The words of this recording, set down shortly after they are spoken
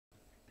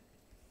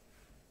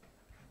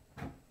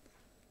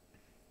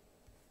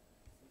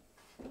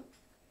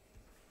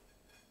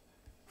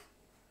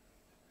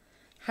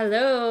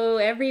Hello,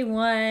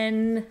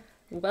 everyone.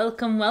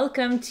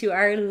 Welcome to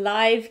our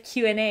live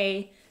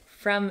Q&A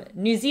from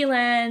New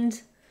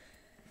Zealand.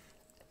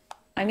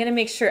 I'm going to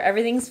make sure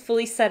everything's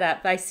fully set up.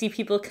 I see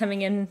people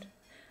coming in.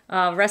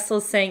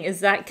 Russell's saying, is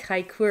that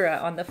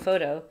Kaikoura on the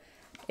photo?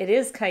 It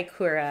is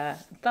Kaikoura,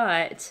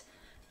 but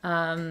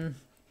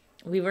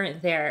we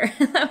weren't there.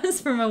 That was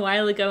from a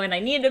while ago, and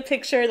I needed a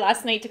picture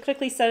last night to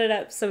quickly set it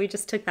up, so we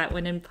just took that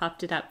one and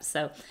popped it up.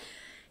 So,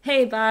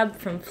 hey, Bob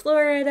from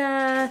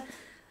Florida.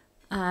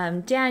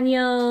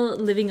 Daniel,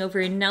 living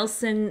over in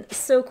Nelson.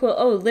 So cool.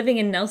 Oh, living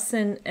in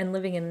Nelson and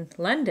living in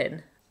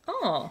London.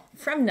 Oh,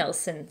 from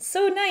Nelson.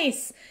 So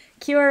nice.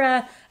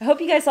 Kiora, I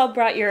hope you guys all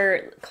brought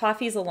your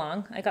coffees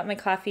along. I got my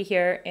coffee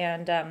here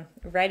and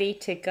ready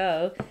to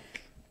go.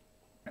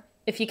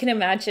 If you can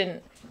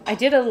imagine, I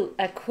did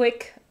a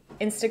quick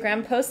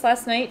Instagram post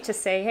last night to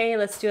say, hey,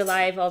 let's do a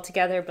live all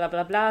together, blah,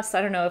 blah, blah. So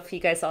I don't know if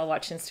you guys all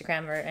watch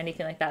Instagram or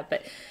anything like that,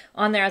 but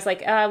on there I was like,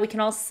 we can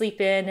all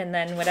sleep in and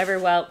then whatever.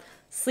 Well,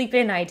 sleep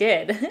in I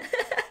did.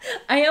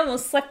 I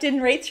almost slept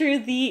in right through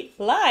the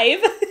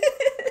live,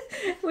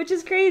 which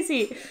is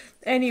crazy.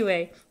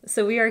 Anyway,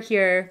 so we are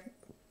here.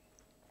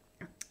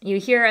 You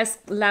hear us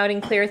loud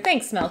and clear.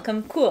 Thanks,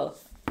 Malcolm. Cool.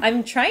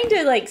 I'm trying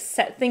to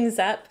set things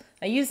up.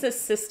 I use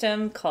this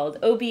system called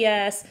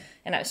OBS,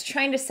 and I was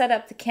trying to set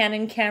up the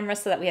Canon camera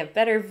so that we have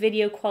better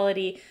video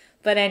quality.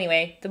 But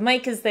anyway, the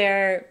mic is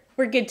there.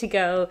 We're good to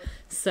go.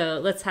 So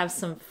let's have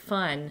some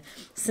fun.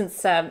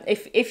 Since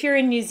if you're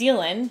in New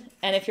Zealand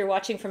and if you're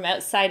watching from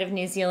outside of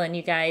New Zealand,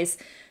 you guys,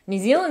 New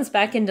Zealand's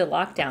back into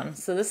lockdown.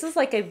 So this is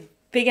like a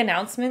big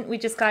announcement we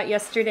just got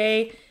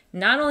yesterday.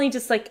 Not only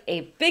just like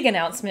a big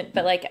announcement,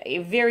 but like a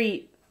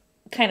very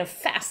kind of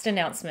fast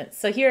announcement.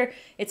 So here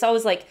it's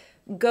always like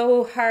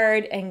go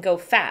hard and go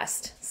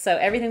fast. So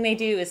everything they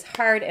do is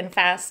hard and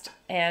fast.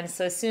 And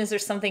so as soon as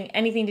there's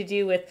anything to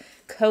do with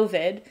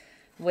COVID,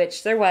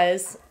 which there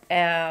was,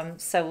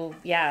 so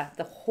yeah,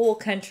 the whole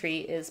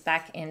country is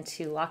back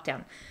into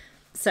lockdown.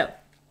 So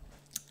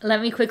let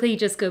me quickly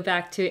just go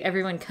back to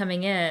everyone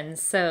coming in.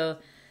 So,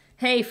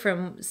 hey,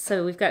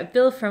 so we've got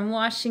Bill from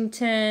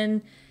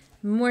Washington,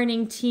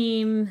 morning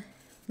team.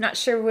 Not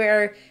sure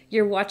where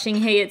you're watching.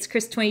 Hey, it's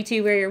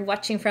Chris22, where you're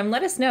watching from.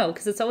 Let us know,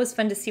 because it's always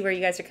fun to see where you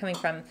guys are coming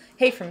from.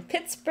 Hey, from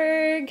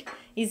Pittsburgh,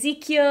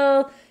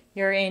 Ezekiel.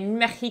 You're in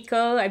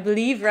Mexico, I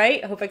believe,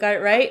 right? I hope I got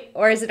it right.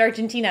 Or is it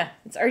Argentina?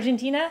 It's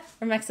Argentina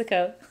or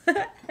Mexico?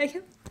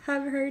 I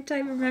have a hard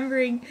time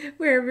remembering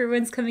where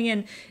everyone's coming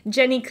in.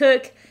 Jenny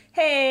Cook,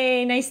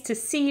 hey, nice to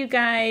see you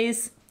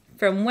guys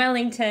from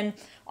Wellington.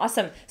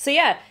 Awesome. So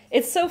yeah,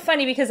 it's so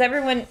funny because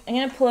everyone, I'm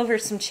going to pull over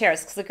some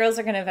chairs because the girls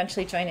are going to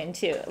eventually join in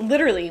too.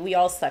 Literally, we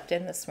all slept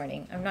in this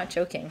morning. I'm not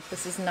joking.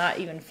 This is not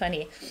even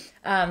funny.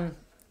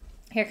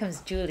 Here comes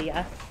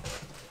Julia.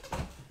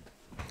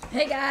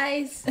 Hey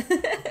guys.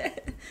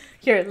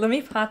 Here, let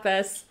me pop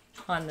us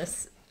on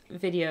this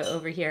video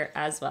over here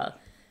as well.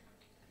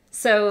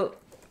 So,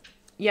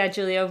 yeah,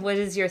 Julia, what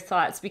is your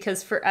thoughts?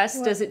 Because for us,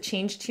 does it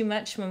change too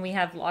much when we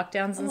have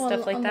lockdowns and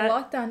stuff like that?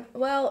 Lockdown,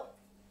 well,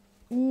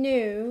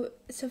 no.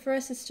 So for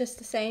us, it's just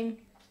the same,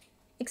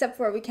 except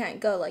for we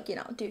can't go,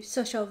 do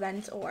social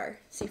events or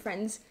see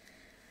friends.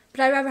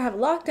 But I'd rather have a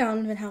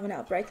lockdown than have an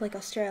outbreak like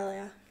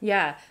Australia.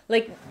 Yeah,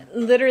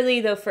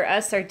 literally though, for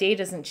us, our day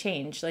doesn't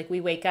change.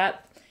 We wake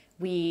up,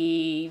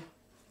 we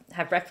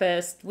have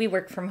breakfast, we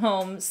work from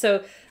home.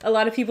 So a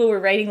lot of people were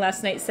writing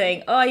last night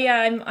saying, oh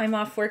yeah, I'm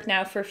off work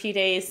now for a few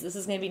days. This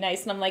is going to be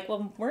nice. And I'm like,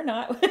 well, we're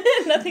not.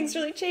 Nothing's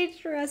really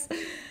changed for us.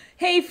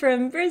 Hey,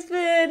 from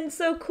Brisbane.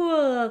 So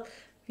cool.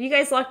 You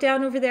guys locked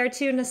down over there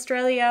too in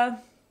Australia?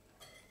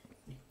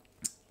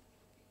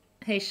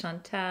 Hey,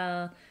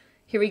 Chantal.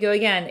 Here we go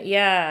again.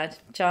 Yeah,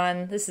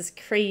 John, this is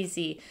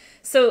crazy.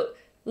 So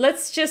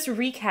let's just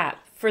recap.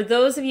 For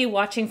those of you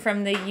watching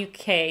from the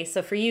UK,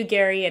 so for you,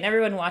 Gary, and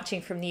everyone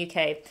watching from the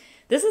UK,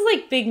 this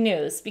is big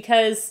news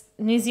because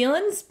New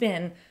Zealand's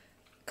been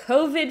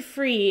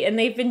COVID-free and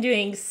they've been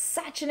doing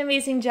such an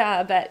amazing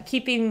job at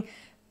keeping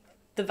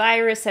the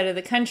virus out of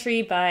the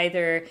country by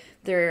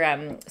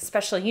their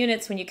special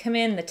units when you come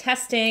in, the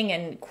testing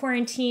and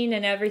quarantine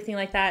and everything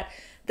like that,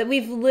 that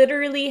we've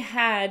literally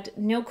had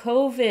no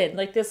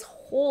COVID, this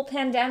whole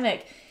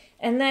pandemic.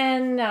 And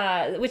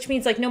then, which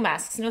means no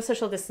masks, no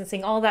social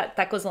distancing, all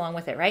that goes along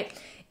with it, right?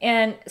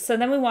 And so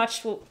then we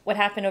watched what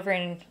happened over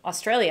in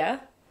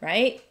Australia,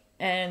 right?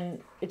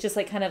 And it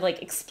just kind of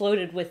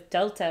exploded with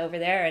Delta over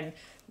there, and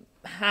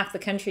half the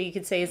country you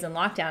could say is in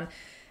lockdown.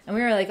 And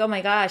we were like, oh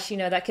my gosh,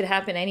 that could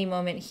happen any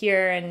moment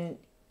here.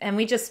 And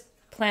we just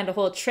planned a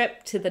whole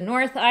trip to the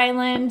North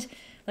Island.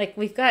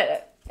 We've got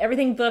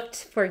everything booked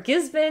for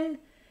Gisborne,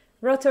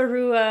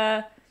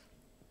 Rotorua,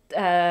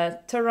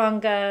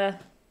 Taronga,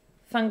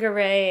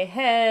 Whangarei,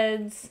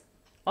 Heads,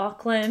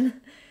 Auckland.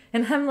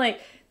 And I'm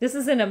like, this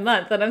is in a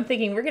month. And I'm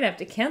thinking we're going to have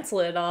to cancel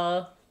it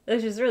all.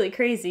 Which is really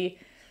crazy.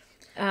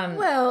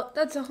 Well,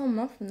 that's a whole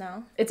month from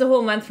now. It's a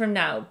whole month from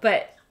now.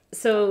 But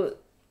so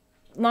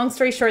long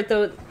story short,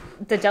 though,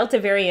 the Delta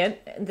variant,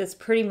 that's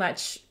pretty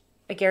much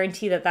a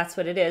guarantee that that's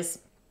what it is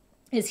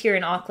here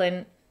in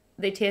Auckland.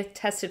 They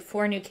tested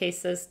 4 new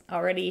cases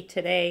already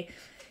today,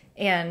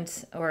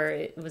 or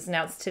it was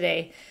announced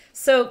today.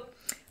 So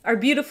our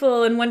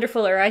beautiful and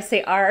wonderful, or I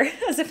say our,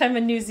 as if I'm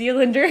a New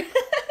Zealander,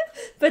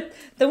 but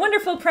the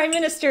wonderful Prime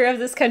Minister of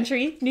this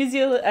country, New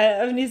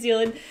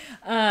Zealand,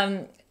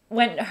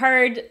 went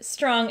hard,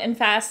 strong, and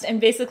fast, and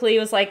basically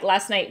was like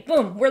last night,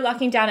 boom, we're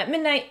locking down at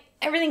midnight,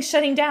 everything's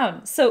shutting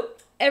down. So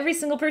every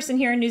single person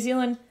here in New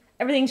Zealand,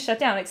 everything's shut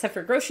down except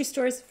for grocery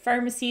stores,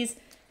 pharmacies,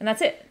 and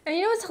that's it. And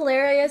you know what's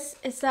hilarious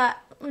is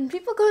that when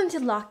people go into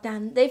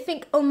lockdown, they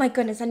think, oh my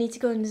goodness, I need to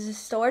go into the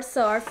store.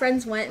 So our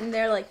friends went and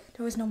they're like,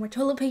 there was no more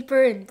toilet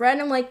paper and bread.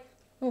 And I'm like,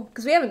 oh,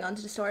 because we haven't gone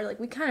to the store. Like,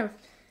 we kind of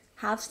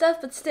have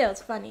stuff, but still,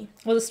 it's funny.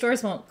 Well, the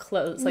stores won't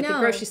close. Like, the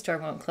grocery store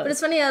won't close. But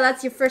it's funny how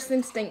that's your first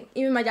instinct.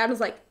 Even my dad was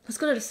like, let's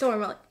go to the store.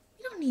 And we're like,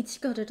 we don't need to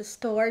go to the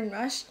store and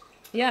rush.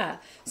 Yeah.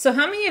 So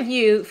how many of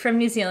you from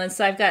New Zealand,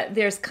 so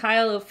there's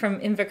Kyle from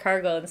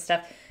Invercargill and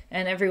stuff,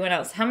 and everyone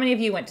else. How many of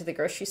you went to the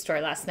grocery store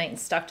last night and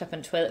stocked up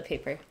on toilet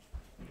paper?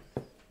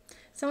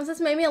 Someone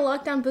says maybe a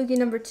lockdown boogie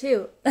number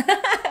 2.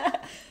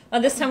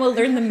 Well, this time we'll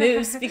learn the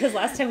moves, because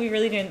last time we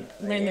really didn't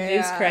learn the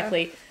moves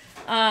correctly.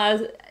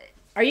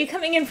 Are you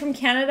coming in from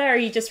Canada, or are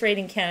you just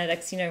rating Canada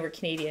because you know we're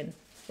Canadian?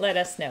 Let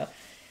us know.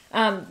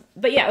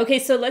 But yeah, okay,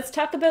 so let's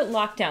talk about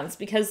lockdowns,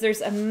 because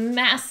there's a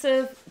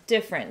massive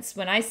difference.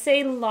 When I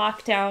say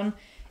lockdown,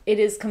 it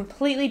is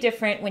completely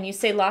different when you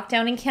say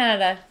lockdown in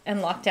Canada and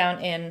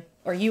lockdown in,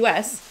 or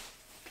US.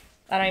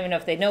 I don't even know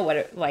if they know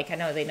what I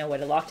know they know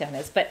what a lockdown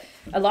is, but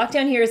a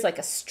lockdown here is like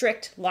a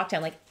strict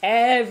lockdown, like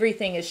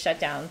everything is shut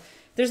down.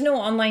 There's no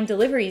online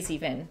deliveries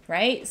even,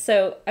 right?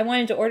 So I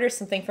wanted to order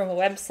something from a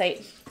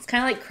website. It's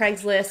kind of like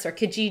Craigslist or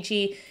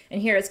Kijiji,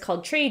 and here it's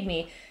called Trade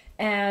Me.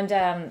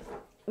 And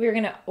we were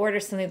going to order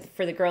something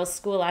for the girls'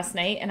 school last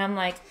night, and I'm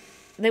like,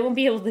 they won't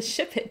be able to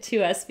ship it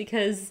to us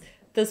because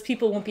those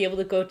people won't be able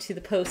to go to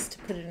the post to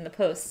put it in the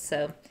post.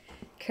 So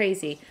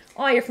crazy.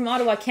 Oh, you're from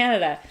Ottawa,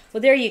 Canada.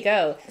 Well, there you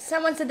go.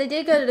 Someone said they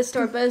did go to the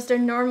store, but it was their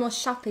normal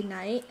shopping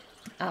night.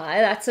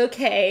 That's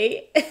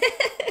okay.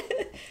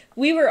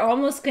 We were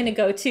almost going to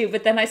go too,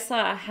 but then I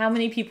saw how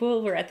many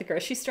people were at the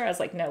grocery store. I was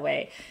like, no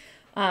way.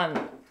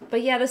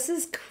 But yeah, this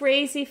is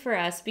crazy for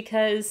us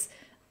because,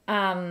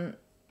 I'm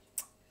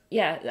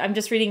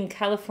just reading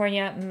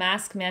California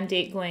mask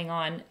mandate going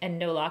on and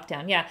no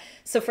lockdown. Yeah.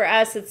 So for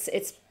us,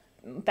 it's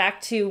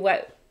back to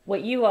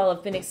what you all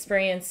have been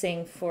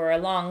experiencing for a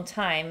long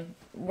time.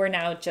 We're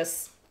now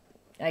just,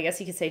 I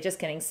guess you could say, just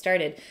getting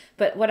started.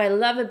 But what I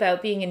love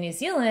about being in New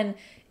Zealand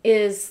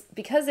is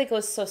because it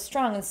goes so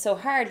strong and so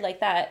hard like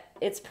that,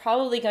 it's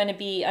probably going to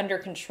be under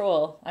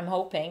control, I'm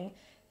hoping,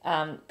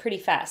 pretty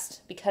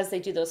fast, because they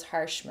do those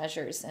harsh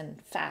measures and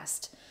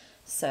fast.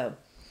 So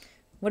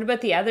what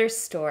about the other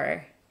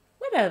store?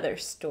 What other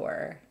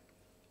store?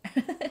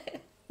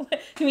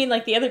 You mean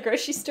like the other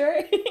grocery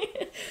store?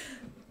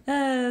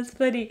 That's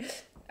funny.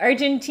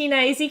 Argentina,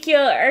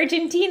 Ezekiel,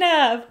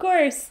 Argentina, of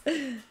course.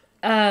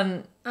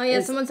 Oh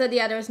yeah, someone said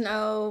there was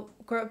no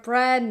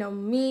bread, no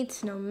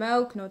meat, no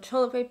milk, no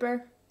toilet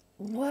paper.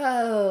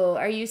 Whoa,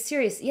 are you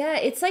serious? Yeah,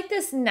 it's like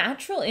this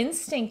natural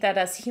instinct that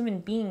us human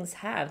beings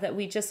have, that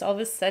we just all of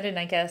a sudden,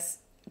 I guess,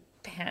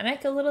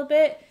 panic a little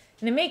bit.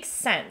 And it makes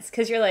sense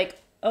because you're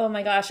like, oh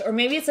my gosh. Or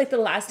maybe it's like the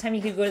last time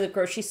you could go to the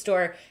grocery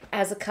store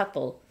as a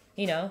couple,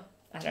 you know?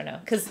 I don't know.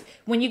 Because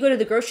when you go to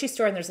the grocery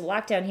store and there's a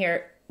lockdown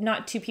here,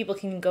 not 2 people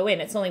can go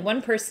in. It's only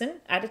 1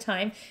 person at a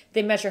time.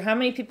 They measure how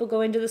many people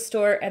go into the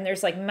store, and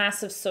there's like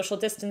massive social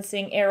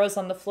distancing, arrows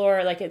on the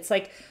floor. Like, it's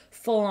like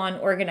full on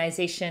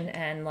organization,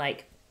 and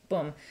like,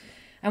 boom.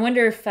 I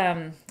wonder if,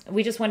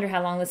 we just wonder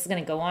how long this is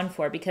going to go on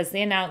for, because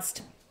they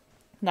announced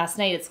last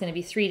night it's going to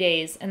be 3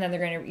 days, and then they're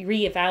going to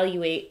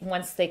reevaluate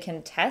once they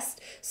can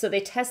test. So they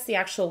test the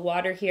actual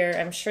water here.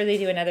 I'm sure they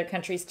do in other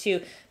countries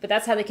too, but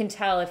that's how they can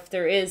tell if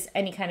there is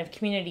any kind of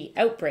community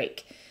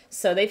outbreak.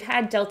 So they've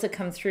had Delta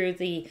come through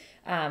the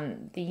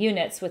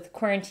units with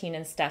quarantine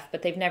and stuff,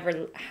 but they've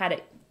never had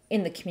it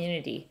in the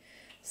community.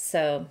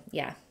 So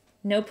yeah,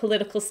 no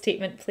political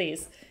statement,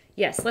 please.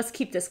 Yes, let's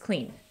keep this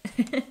clean.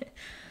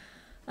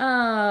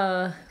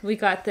 We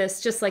got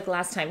this just like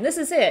last time. This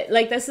is it.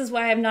 Like, this is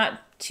why I'm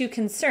not too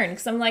concerned,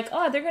 because I'm like,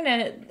 oh,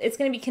 it's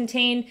gonna be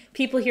contained.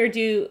 People here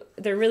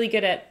they're really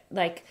good at,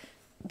 like,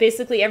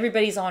 basically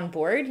everybody's on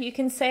board, you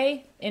can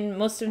say, in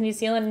most of New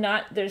Zealand.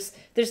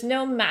 There's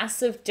no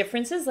massive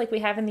differences like we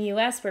have in the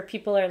US, where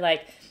people are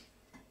like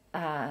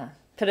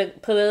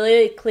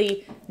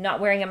politically not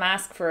wearing a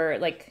mask for,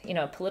 like, you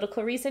know, a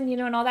political reason, you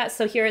know, and all that.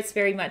 So here it's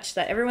very much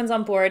that everyone's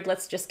on board.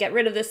 Let's just get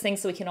rid of this thing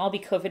so we can all be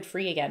COVID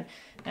free again.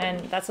 And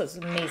that's what's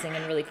amazing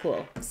and really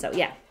cool. So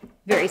yeah,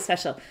 very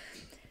special.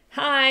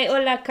 Hi,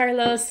 hola,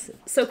 Carlos.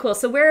 So cool.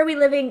 So where are we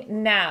living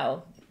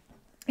now?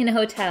 In a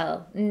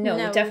hotel? No,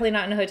 definitely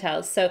not in a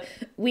hotel. So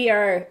we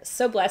are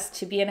so blessed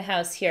to be in a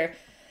house here.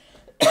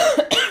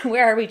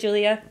 Where are we,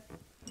 Julia?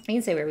 You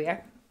can say where we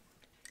are.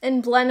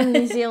 In Blenheim,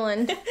 New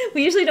Zealand.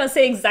 We usually don't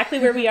say exactly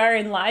where we are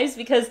in lives,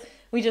 because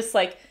we just,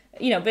 like,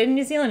 but in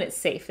New Zealand it's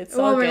safe. It's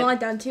all Well, we're good. in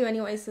lockdown too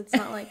anyway, so it's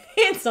not like...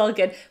 It's all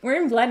good.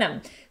 We're in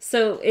Blenheim.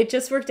 So it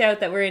just worked out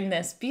that we're in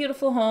this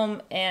beautiful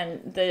home,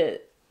 and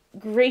the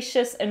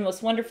gracious and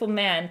most wonderful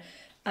man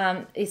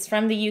is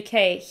from the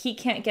UK. He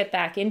can't get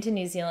back into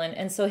New Zealand,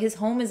 and so his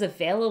home is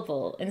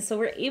available. And so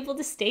we're able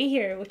to stay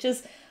here, which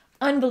is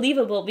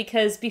unbelievable,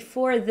 because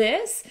before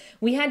this,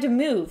 we had to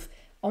move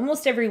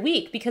almost every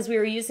week because we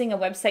were using a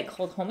website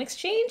called Home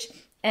Exchange,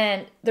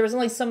 and there was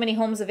only so many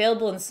homes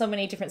available in so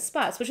many different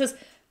spots, which was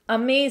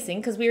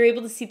amazing because we were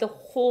able to see the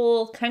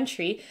whole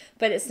country.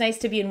 But it's nice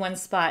to be in one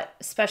spot,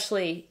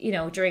 especially,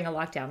 during a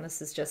lockdown.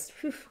 This is just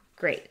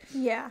great.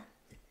 Yeah.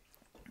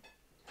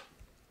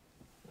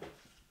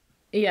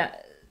 Yeah.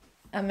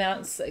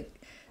 Amounts.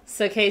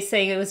 So Kay's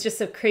saying it was just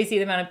so crazy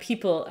the amount of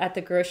people at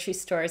the grocery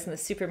stores and the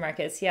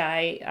supermarkets. Yeah,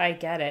 I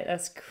get it.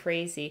 That's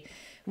crazy.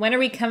 When are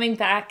we coming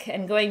back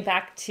and going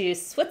back to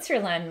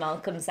Switzerland?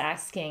 Malcolm's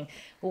asking.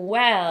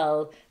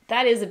 Well,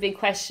 that is a big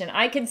question.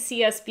 I could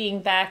see us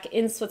being back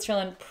in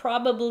Switzerland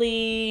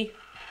probably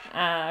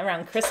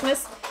around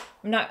Christmas.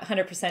 I'm not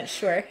 100%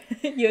 sure.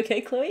 You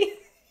okay, Chloe?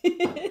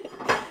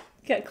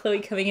 Got Chloe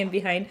coming in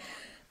behind.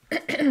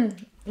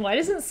 Why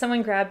doesn't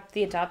someone grab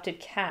the adopted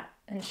cat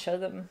and show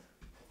them?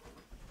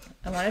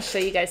 I want to show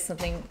you guys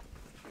something.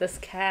 This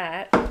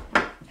cat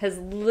has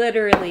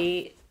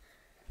literally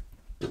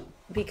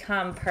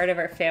become part of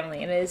our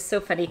family, and it is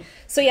so funny.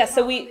 So yeah,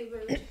 so we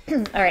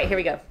all right, here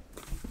we go.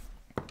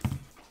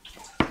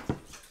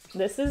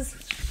 This is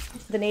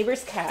the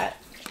neighbor's cat.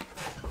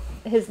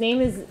 His name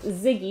is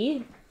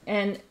Ziggy,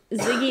 and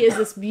Ziggy is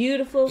this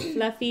beautiful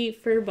fluffy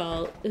fur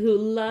ball who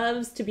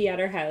loves to be at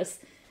our house,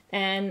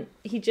 and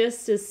he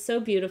just is so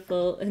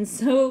beautiful and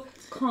so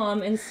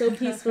calm and so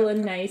peaceful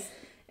and nice,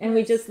 and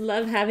we just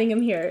love having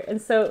him here.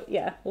 And so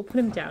yeah, we'll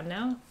put him down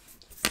now.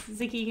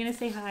 Ziggy, you gonna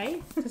say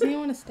hi? Does he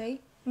want to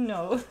stay?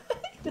 No,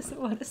 he doesn't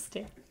want to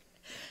stay.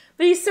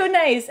 But he's so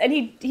nice, and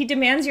he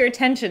demands your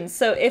attention.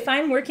 So if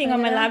I'm working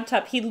on my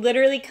laptop, he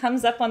literally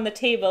comes up on the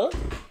table,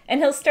 and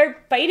he'll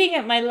start biting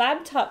at my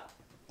laptop.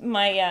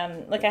 My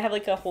I have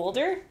like a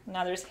holder.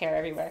 Now there's hair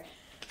everywhere.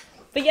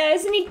 But yeah,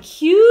 isn't he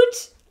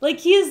cute? Like,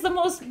 he is the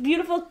most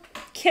beautiful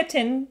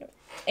kitten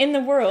in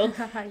the world.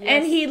 Yes.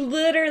 And he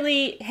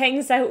literally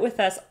hangs out with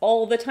us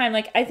all the time.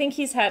 Like, I think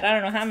he's had, I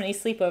don't know how many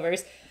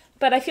sleepovers.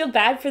 But I feel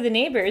bad for the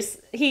neighbors.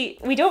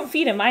 We don't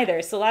feed him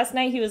either. So last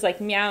night he was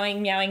like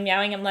meowing, meowing,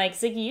 meowing. I'm like,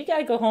 Ziggy, you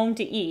gotta go home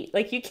to eat.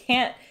 Like, you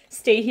can't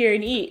stay here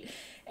and eat.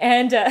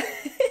 And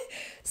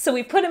so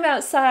we put him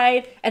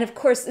outside. And of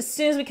course, as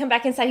soon as we come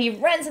back inside, he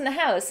runs in the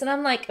house. And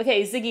I'm like,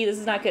 okay, Ziggy, this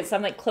is not good. So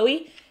I'm like,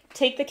 Chloe,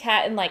 take the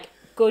cat and like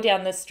go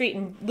down the street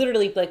and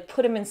literally like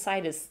put him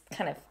inside his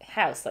kind of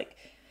house.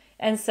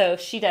 And so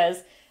she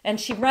does. And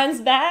she runs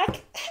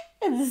back.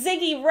 And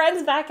Ziggy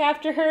runs back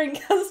after her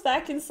and comes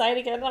back inside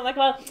again. And I'm like,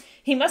 well,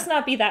 he must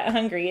not be that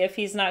hungry if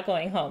he's not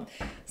going home.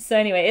 So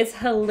anyway, it's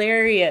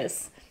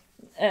hilarious.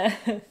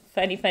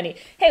 Funny.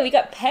 Hey, we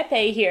got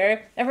Pepe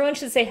here. Everyone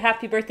should say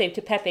happy birthday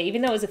to Pepe,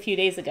 even though it was a few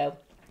days ago.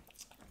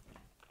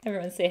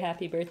 Everyone say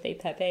happy birthday,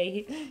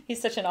 Pepe.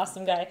 He's such an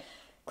awesome guy.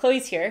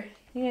 Chloe's here.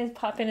 You guys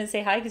pop in and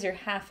say hi because you're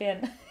half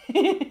in.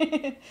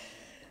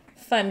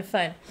 Fun.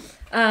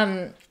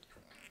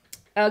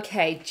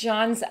 Okay,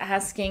 John's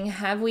asking,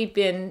 have we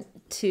been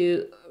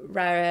to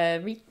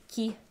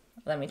Rariki?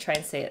 Let me try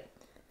and say it.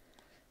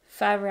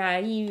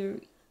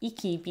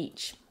 Faraiki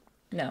Beach.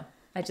 No,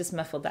 I just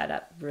muffled that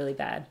up really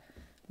bad.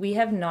 We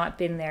have not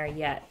been there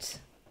yet.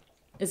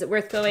 Is it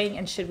worth going?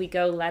 And should we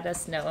go? Let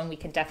us know, and we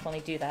can definitely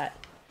do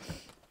that.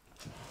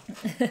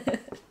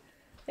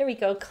 There we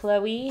go,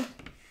 Chloe.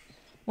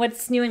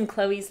 What's new in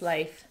Chloe's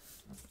life?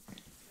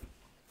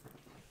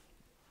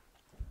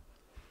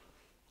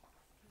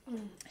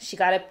 She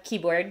got a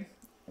keyboard,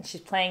 and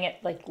she's playing it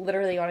like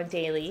literally on a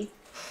daily.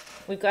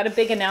 We've got a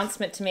big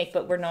announcement to make,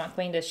 but we're not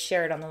going to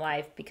share it on the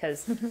live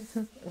because,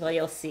 well,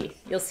 you'll see.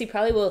 You'll see.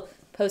 Probably we'll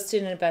post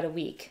it in about a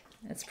week.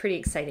 It's pretty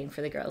exciting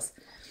for the girls.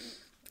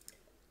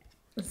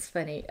 It's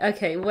funny.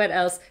 Okay, what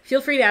else?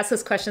 Feel free to ask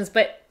us questions,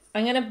 but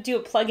I'm going to do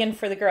a plug-in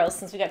for the girls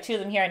since we got two of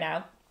them here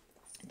now.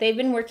 They've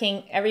been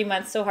working every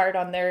month so hard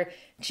on their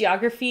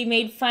Geography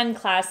Made Fun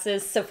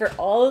classes. So for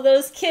all of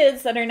those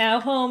kids that are now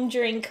home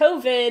during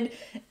COVID,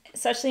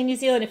 especially in New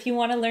Zealand, if you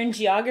want to learn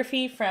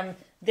geography from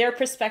their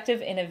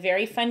perspective in a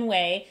very fun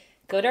way,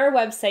 go to our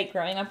website,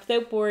 Growing Up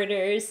Without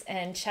Borders,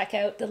 and check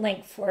out the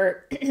link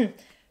for,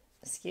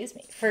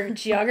 for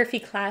geography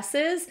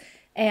classes.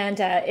 And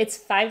it's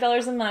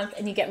 $5 a month,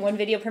 and you get one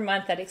video per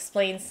month that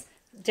explains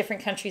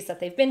different countries that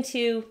they've been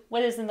to.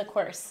 What is in the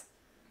course?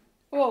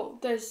 Well,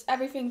 there's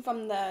everything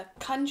from the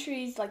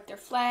countries, like their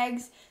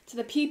flags, to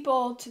the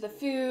people, to the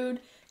food,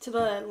 to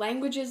the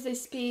languages they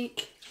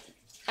speak,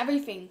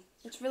 everything.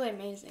 It's really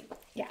amazing.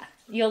 Yeah,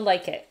 you'll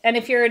like it. And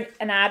if you're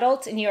an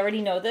adult and you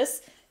already know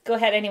this, go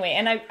ahead anyway.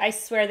 And I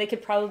swear they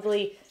could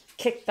probably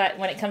kick butt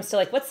when it comes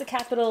to what's the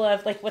capital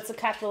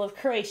of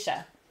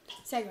Croatia?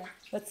 Zagreb.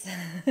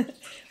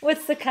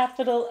 What's the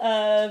capital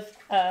of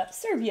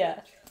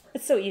Serbia?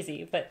 It's so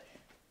easy, but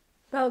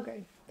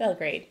Belgrade.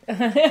 Belgrade.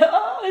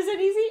 Oh, is it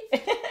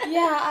easy?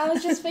 Yeah, I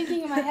was just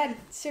thinking in my head,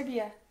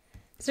 Serbia.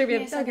 Serbia,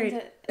 Took Belgrade.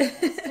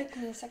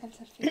 me a second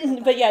to figure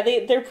it But yeah,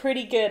 they're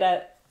pretty good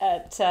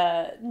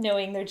at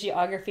knowing their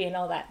geography and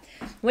all that.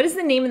 What is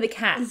the name of the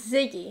cat?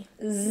 Ziggy.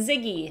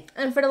 Ziggy.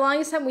 And for the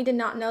longest time, we did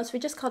not know, so we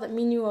just called it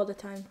Minou all the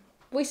time.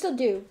 We still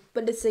do,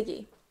 but it's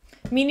Ziggy.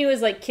 Minou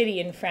is like kitty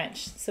in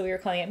French, so we were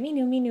calling it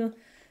Minou, Minou.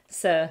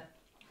 So,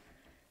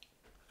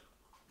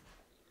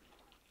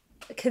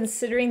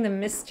 considering the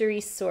mystery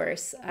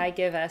source, I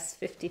give us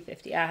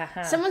 50-50.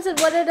 Uh-huh. Someone said,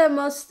 what are the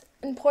most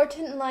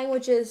important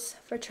languages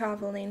for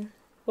traveling?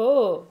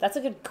 Whoa, that's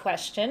a good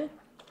question.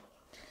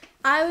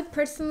 I would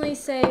personally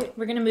say...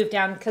 We're going to move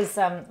down because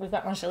we've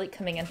got Angelique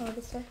coming in. Oh,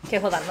 this way. Okay,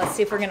 hold on. Let's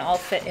see if we're going to all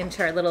fit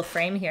into our little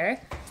frame here.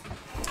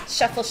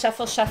 Shuffle,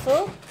 shuffle,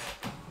 shuffle.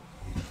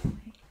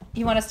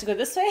 You want us to go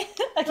this way?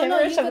 Okay, no,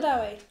 we're you go that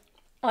way.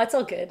 Oh, it's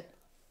all good.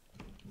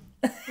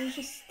 You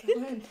just go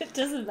in. It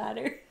doesn't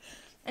matter. Go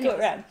Anyways.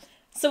 around.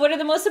 So what are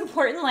the most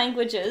important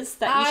languages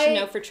that you should I-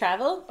 know for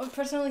travel? I would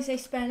personally say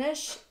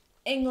Spanish,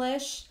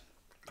 English,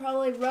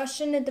 probably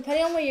Russian, and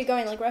depending on where you're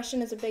going, like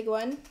Russian is a big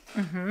one.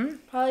 Mm-hmm.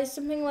 Probably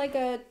something like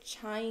a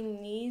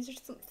Chinese or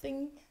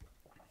something.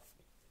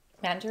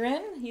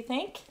 Mandarin, you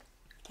think?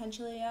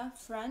 Potentially, yeah.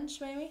 French,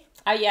 maybe.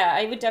 Yeah,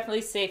 I would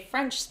definitely say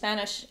French,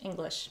 Spanish,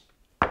 English.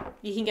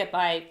 You can get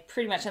by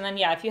pretty much. And then,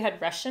 yeah, if you had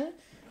Russian,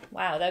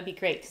 wow, that would be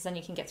great because then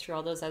you can get through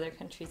all those other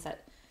countries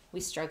that we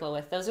struggle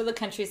with. Those are the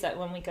countries that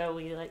when we go,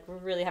 we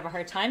really have a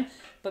hard time.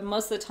 But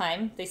most of the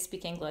time, they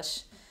speak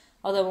English.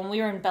 Although when we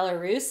were in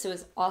Belarus, it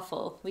was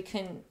awful. We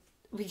couldn't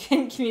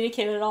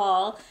communicate at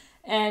all.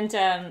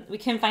 And we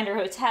couldn't find our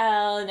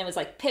hotel. And it was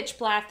like pitch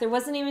black. There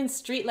wasn't even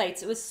street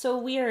lights. It was so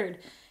weird.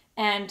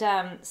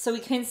 And so we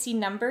couldn't see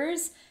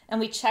numbers. And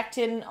we checked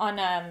in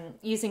on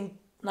using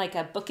like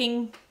a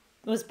booking.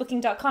 It was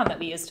booking.com that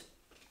we used.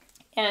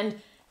 And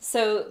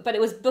so, but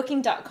it was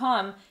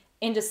booking.com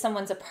into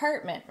someone's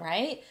apartment,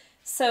 right?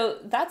 So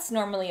that's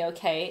normally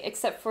okay,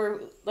 except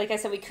for, like I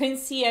said, we couldn't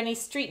see any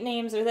street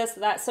names or this or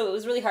that. So it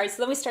was really hard. So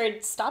then we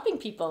started stopping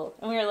people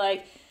and we were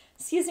like,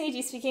 excuse me, do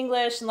you speak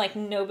English? And like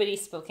nobody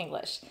spoke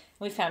English. And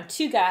we found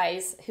two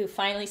guys who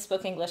finally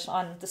spoke English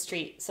on the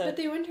street. So But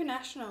they were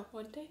international,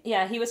 weren't they?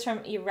 yeah, he was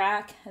from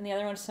Iraq and the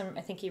other one was from,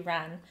 I think,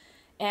 Iran.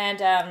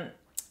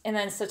 And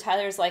then so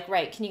Tyler's like,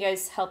 right, can you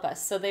guys help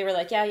us? So they were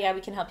like, yeah,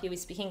 we can help you. We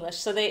speak English.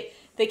 So they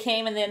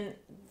came and then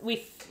we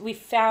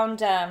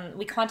found,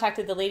 we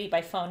contacted the lady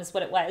by phone is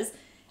what it was.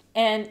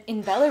 And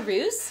in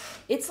Belarus,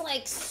 it's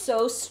like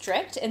so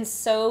strict and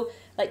so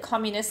like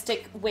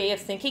communistic way of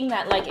thinking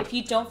that like if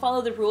you don't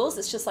follow the rules,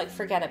 it's just like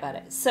forget about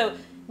it. So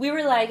we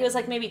were like, it was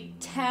like maybe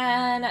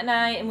 10 at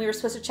night and we were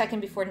supposed to check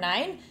in before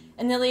 9.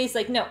 And the lady's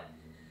like, no,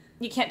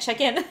 you can't check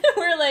in.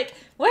 We're like,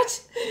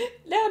 what?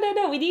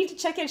 No, we need to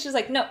check in. She's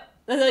like, no.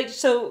 Like,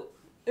 so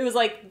it was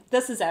like,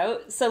 this is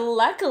out. So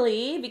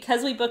luckily,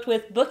 because we booked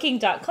with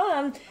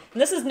booking.com, and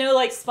this is no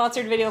like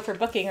sponsored video for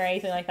booking or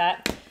anything like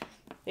that.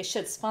 They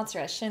should sponsor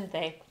us, shouldn't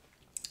they?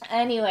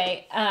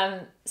 Anyway,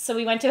 so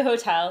we went to a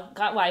hotel,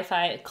 got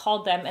Wi-Fi,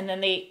 called them, and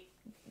then they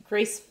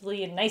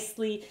gracefully and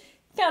nicely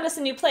found us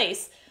a new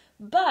place.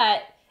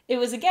 But it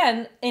was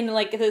again in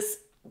like this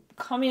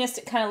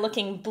communistic kind of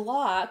looking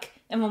block.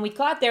 And when we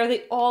got there,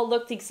 they all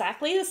looked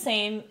exactly the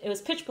same. It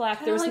was pitch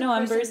black. There was no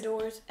numbers.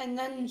 Doors. And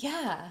then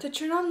Yeah. to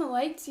turn on the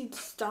lights, you'd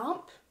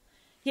stomp.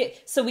 Yeah.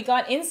 So we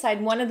got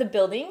inside one of the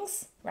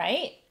buildings,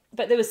 right?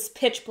 But it was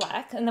pitch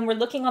black. And then we're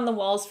looking on the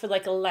walls for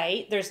like a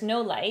light. There's no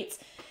lights.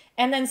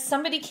 And then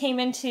somebody came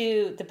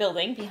into the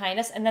building behind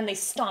us and then they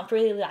stomped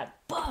really loud,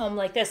 boom,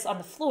 like this on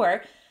the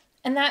floor.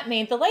 And that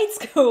made the lights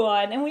go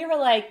on. And we were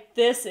like,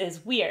 this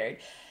is weird.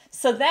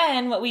 So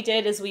then what we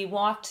did is we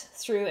walked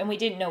through and we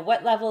didn't know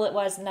what level it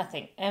was,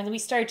 nothing. And we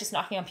started just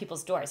knocking on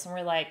people's doors. And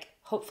we're like,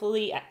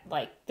 hopefully,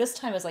 like this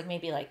time was like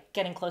maybe like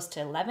getting close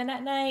to 11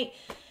 at night.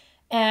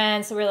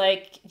 And so we're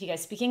like, do you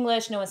guys speak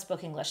English? No one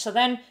spoke English. So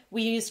then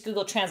we used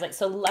Google Translate.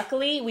 So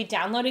luckily we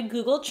downloaded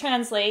Google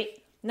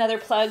Translate, another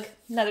plug,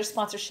 another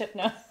sponsorship,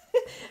 no.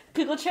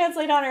 Google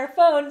Translate on our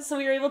phone. So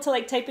we were able to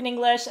like type in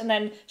English and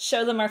then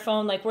show them our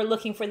phone, like we're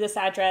looking for this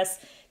address.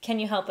 Can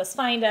you help us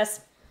find us?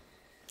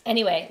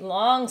 Anyway,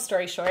 long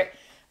story short,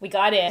 we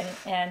got in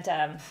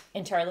and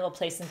into our little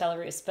place in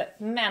Belarus.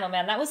 But man, oh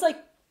man, that was like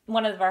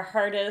one of our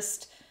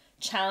hardest,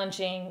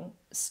 challenging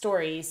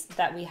stories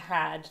that we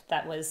had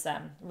that was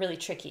really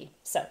tricky.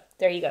 So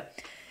there you go.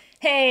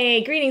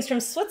 Hey, greetings from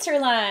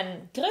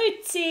Switzerland.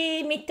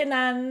 Grüezi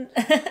miteinander.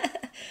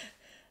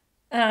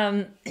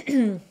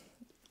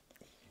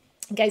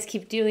 Guys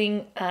keep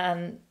doing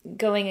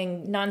going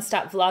and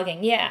nonstop vlogging.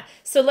 Yeah.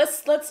 So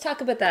let's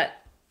talk about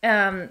that.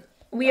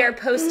 We are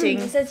posting.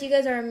 It says you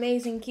guys are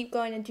amazing. Keep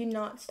going and do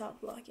not stop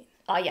vlogging.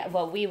 Oh yeah,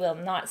 well we will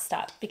not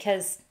stop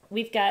because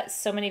we've got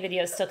so many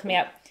videos still coming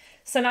up.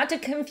 So not to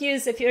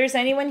confuse, if there's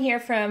anyone here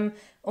from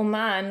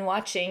Oman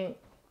watching,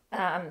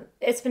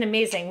 it's been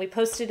amazing. We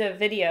posted a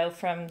video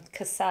from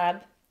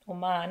Kasab,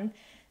 Oman,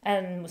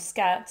 and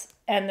Muscat,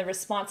 and the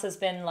response has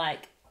been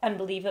like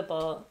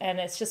unbelievable, and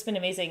it's just been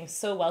amazing.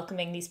 So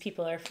welcoming. These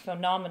people are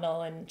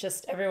phenomenal, and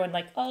just everyone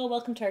like, oh,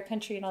 welcome to our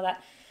country and all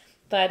that.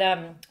 But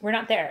we're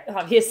not there,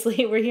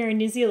 obviously. We're here in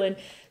New Zealand.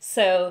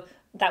 So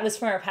that was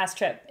from our past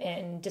trip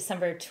in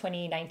December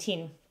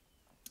 2019.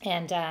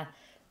 And I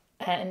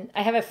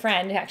have a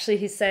friend actually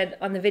who said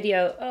on the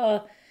video,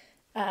 oh,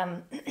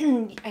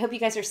 I hope you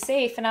guys are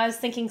safe. And I was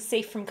thinking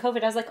safe from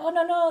COVID. I was like, oh,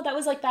 no, that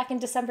was like back in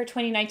December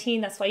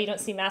 2019. That's why you don't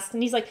see masks.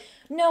 And he's like,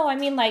 no, I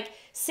mean like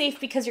safe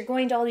because you're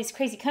going to all these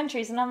crazy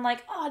countries. And I'm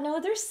like, oh,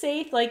 no, they're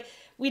safe. Like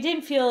we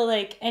didn't feel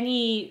like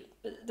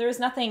there was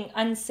nothing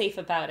unsafe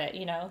about it,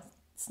 you know?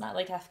 It's not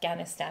like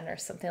Afghanistan or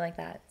something like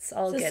that. It's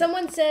all good. So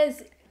someone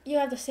says you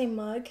have the same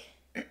mug.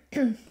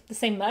 The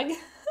same mug?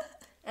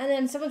 And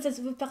then someone says,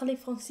 vous parlez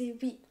français?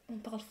 Oui, on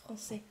parle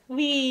français.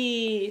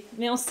 Oui,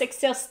 mais on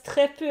s'exerce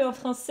très peu en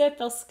français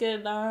parce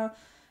que,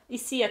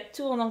 ici, il y a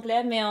tout en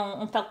anglais, mais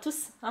on parle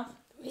tous, hein?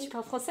 Oui. Tu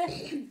parles français?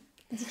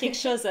 Dis quelque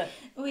chose.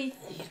 Oui.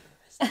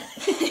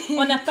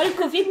 On n'a pas le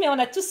Covid, mais on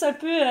a tous un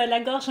peu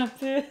la gorge un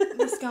peu...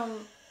 Parce que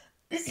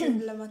c'est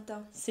le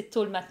matin. C'est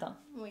tôt le matin.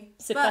 Oui.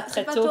 C'est pas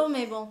très tôt. C'est pas tôt,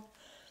 mais bon.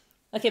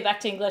 Okay, back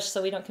to English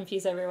so we don't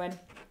confuse everyone.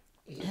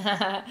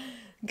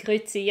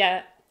 Grüezi,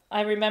 yeah.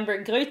 I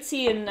remember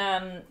Grüezi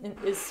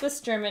is Swiss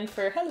German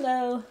for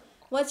hello.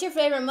 What's your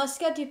favorite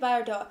Muscat,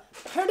 Dubai, or Doha?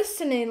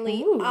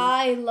 Personally, Ooh.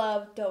 I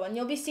love Doha. And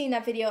you'll be seeing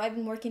that video. I've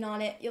been working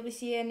on it. You'll be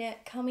seeing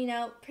it coming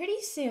out pretty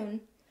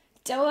soon.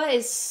 Doha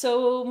is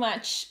so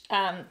much,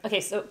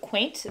 so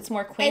quaint. It's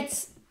more quaint.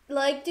 It's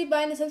like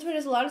Dubai in the sense where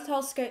there's a lot of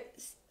tall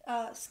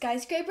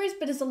skyscrapers,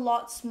 but it's a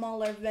lot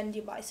smaller than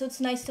Dubai. So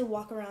it's nice to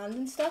walk around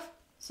and stuff.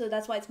 So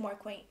that's why it's more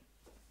quaint.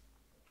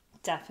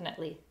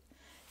 Definitely.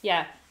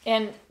 Yeah.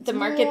 And the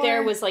market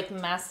there was like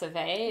massive,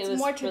 eh? It's was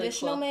more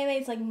traditional, really cool. maybe.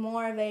 It's like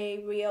more of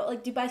a real...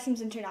 Like Dubai seems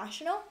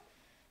international.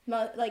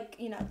 Like,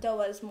 you know,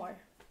 Doha is more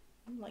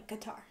like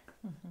Qatar,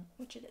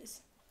 which it is.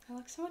 I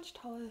look so much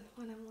taller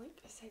when I'm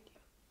like beside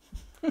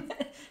you.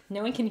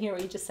 No one can hear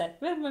what you just said.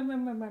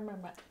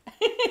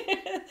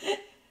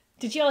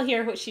 Did you all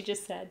hear what she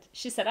just said?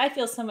 She said, I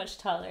feel so much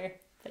taller.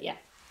 But yeah,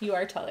 you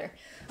are taller.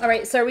 All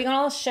right, so are we going to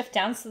all shift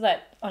down so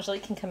that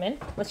Angelique can come in?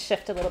 Let's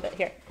shift a little bit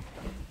here.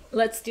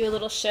 Let's do a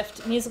little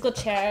shift. Musical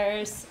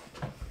chairs.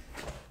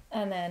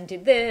 And then do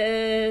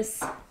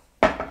this.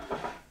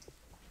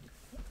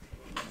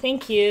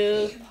 Thank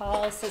you.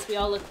 Paul says we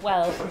all look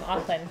well from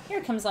Auckland.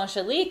 Here comes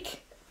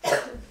Angelique.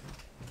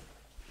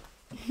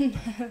 You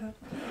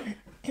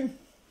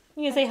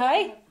gonna say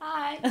hi?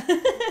 Hi.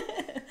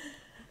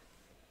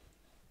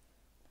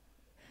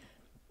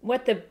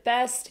 What the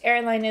best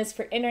airline is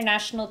for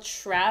international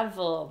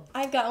travel?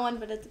 I've got one,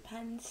 but it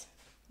depends.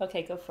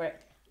 Okay, go for it.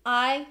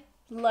 I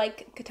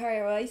like Qatar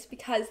Airways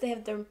because they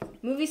have their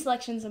movie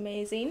selections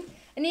amazing.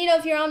 And you know,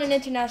 if you're on an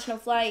international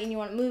flight and you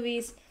want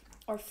movies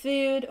or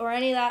food or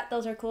any of that,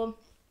 those are cool.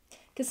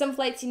 Because some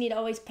flights you need to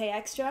always pay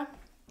extra.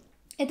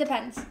 It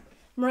depends.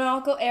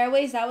 Morocco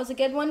Airways, that was a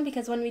good one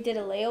because when we did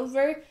a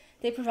layover,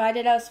 they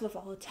provided us with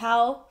a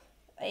hotel,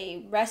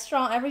 a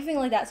restaurant, everything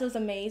like that. So it was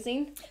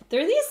amazing.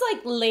 There are these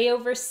like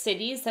layover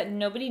cities that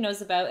nobody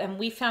knows about, and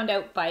we found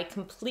out by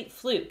complete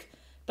fluke.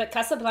 But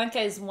Casablanca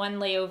is one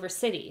layover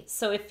city.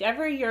 So if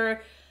ever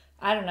you're,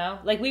 I don't know,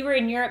 like we were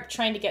in Europe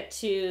trying to get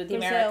to the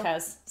Brazil.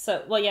 Americas.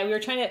 So, well, yeah, we were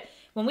trying to,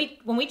 when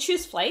we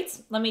choose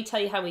flights, let me tell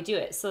you how we do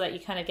it so that you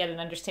kind of get an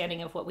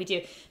understanding of what we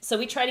do. So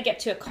we try to get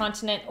to a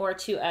continent or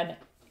to a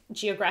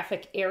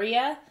geographic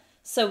area.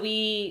 So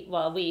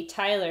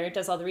Tyler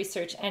does all the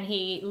research and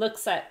he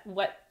looks at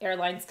what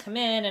airlines come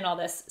in and all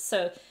this.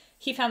 So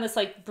he found this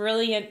like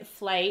brilliant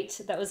flight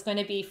that was going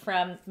to be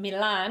from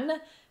Milan,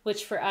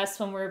 which for us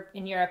when we're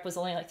in Europe was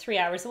only like 3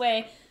 hours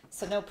away.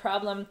 So no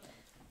problem.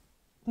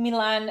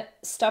 Milan,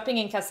 stopping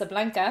in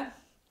Casablanca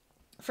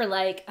for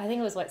like, I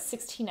think it was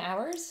 16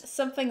 hours?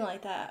 Something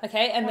like that.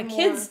 Okay, and Or the more.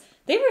 kids,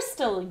 they were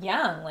still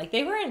young. Like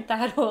they weren't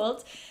that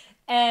old.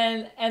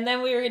 And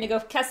then we were going to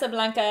go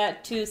Casablanca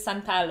to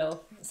San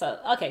Paulo. So,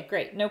 okay,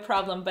 great. No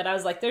problem. But I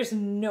was like, there's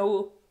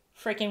no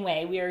freaking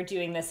way we are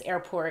doing this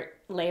airport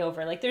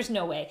layover. Like, there's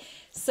no way.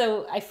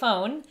 So I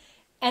phone.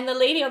 And the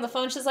lady on the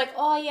phone, she's like,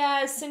 oh,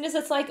 yeah, as soon as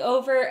it's like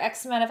over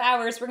X amount of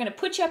hours, we're going to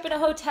put you up in a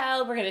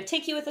hotel. We're going to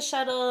take you with a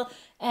shuttle.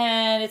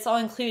 And it's all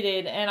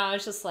included. And I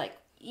was just like,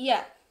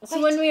 Yeah. So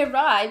What? when we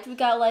arrived, we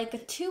got like a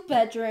 2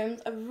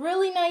 bedrooms, a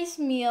really nice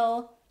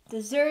meal,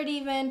 dessert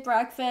even,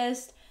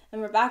 breakfast.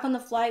 And we're back on the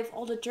flight with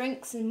all the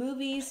drinks and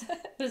movies.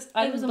 it was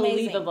amazing.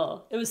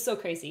 unbelievable. It was so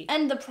crazy.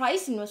 And the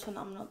pricing was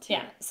phenomenal too.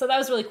 Yeah, so that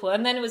was really cool.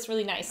 And then it was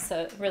really nice.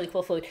 So really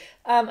cool food.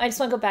 I just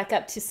want to go back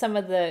up to some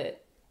of the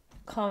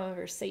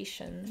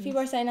conversations. People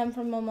are saying I'm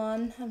from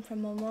Oman. I'm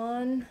from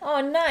Oman. Oh,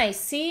 nice.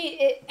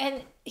 See,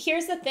 and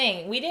here's the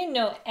thing. We didn't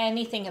know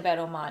anything about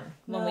Oman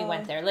when we No.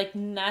 went there. Like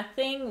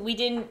nothing.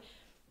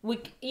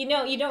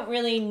 You don't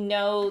really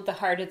know the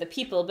heart of the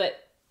people.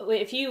 But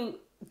if you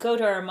go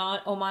to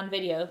our Oman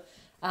video,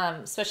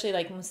 especially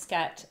like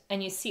Muscat,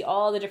 and you see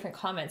all the different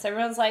comments.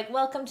 Everyone's like,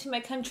 welcome to my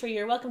country,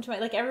 or welcome to my,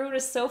 like, everyone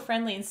is so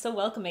friendly and so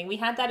welcoming. We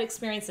had that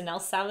experience in El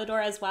Salvador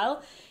as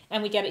well,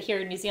 and we get it here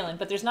in New Zealand.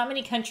 But there's not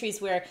many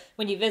countries where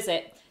when you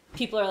visit,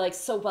 people are like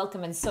so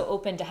welcome and so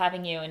open to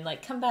having you and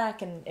like come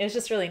back, and it was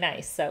just really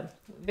nice. So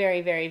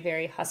very, very,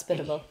 very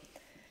hospitable.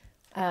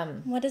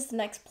 What is the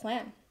next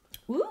plan?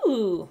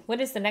 Ooh, what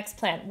is the next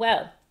plan?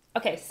 Well,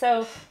 okay,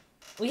 so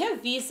we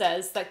have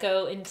visas that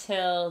go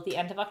until the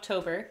end of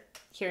October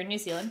here in New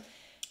Zealand.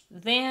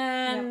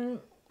 Then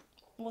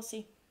we'll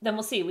see.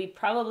 We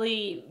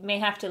probably may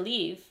have to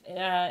leave.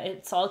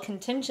 It's all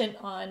contingent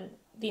on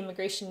the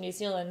immigration in New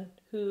Zealand,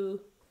 who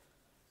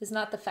is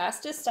not the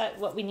fastest at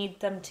what we need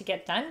them to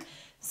get done.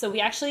 So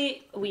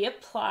we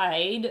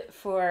applied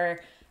for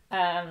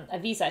a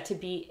visa to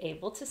be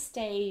able to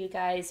stay, you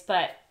guys,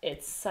 but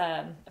it's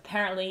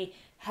apparently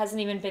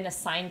hasn't even been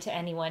assigned to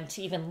anyone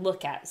to even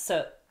look at.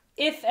 So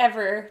if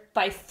ever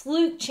by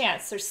fluke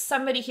chance there's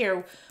somebody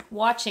here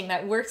watching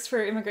that works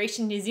for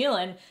Immigration New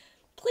Zealand,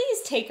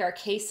 please take our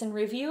case and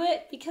review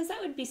it, because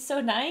that would be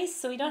so nice,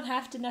 so we don't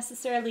have to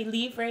necessarily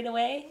leave right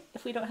away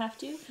if we don't have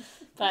to.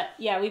 But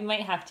yeah, we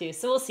might have to,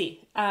 so we'll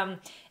see. And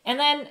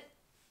then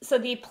so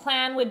the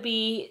plan would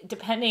be,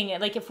 depending,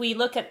 like if we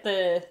look at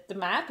the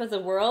map of the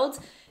world,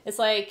 it's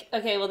like,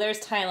 okay, well,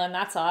 there's Thailand,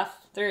 that's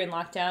off. They're in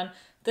lockdown.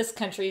 This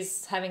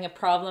country's having a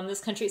problem. This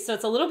country, so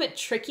it's a little bit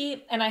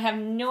tricky, and I have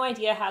no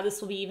idea how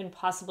this will be even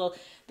possible,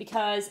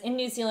 because in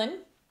New Zealand,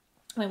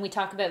 when we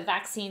talk about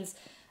vaccines,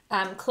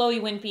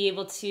 Chloe wouldn't be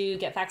able to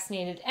get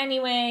vaccinated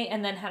anyway,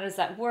 and then how does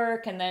that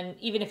work? And then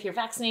even if you're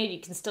vaccinated, you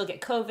can still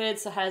get COVID,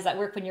 so how does that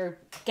work when you're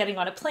getting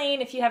on a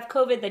plane? If you have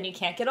COVID, then you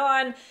can't get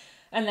on.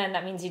 And then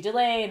that means you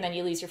delay, and then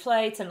you lose your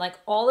flights, and like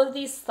all of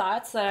these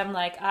thoughts that I'm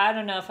like, I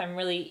don't know if I'm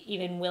really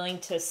even willing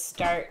to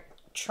start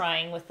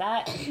trying with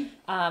that.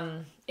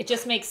 It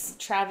just makes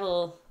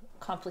travel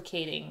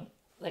complications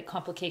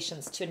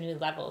to a new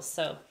level.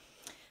 So,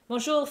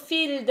 bonjour,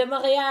 fille de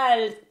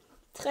Montréal.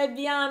 Très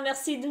bien,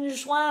 merci de nous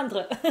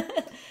joindre.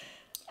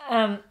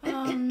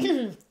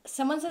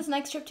 Someone says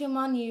next trip to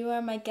Oman, you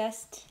are my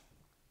guest.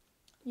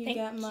 Thank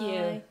get my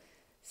you.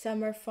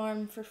 Summer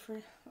farm for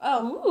free.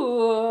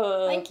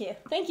 Oh, thank you.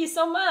 Thank you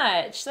so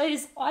much. That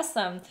is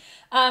awesome.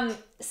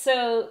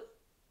 So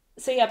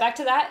yeah, back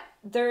to that.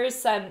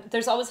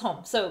 There's always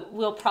home. So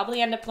we'll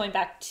probably end up going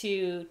back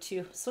to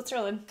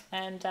Switzerland,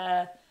 and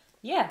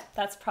yeah,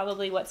 that's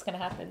probably what's going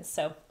to happen.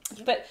 So,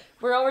 but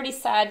we're already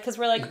sad because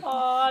we're like,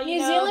 oh, New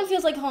Zealand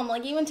feels like home.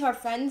 Like even to our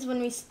friends, when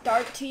we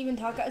start to even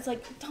talk, it's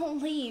like,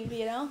 don't leave,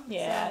 you know?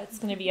 Yeah, so. It's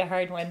going to be a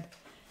hard one.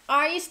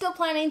 Are you still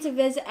planning to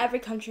visit every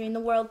country in the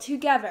world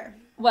together?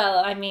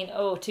 Well, I mean,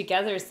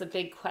 together is the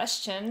big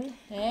question.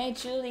 Hey,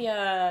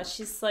 Julia,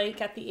 she's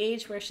like at the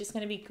age where she's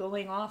going to be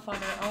going off on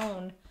her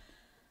own.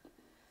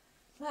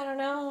 I don't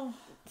know.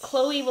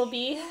 Chloe will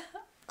be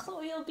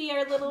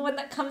our little one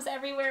that comes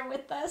everywhere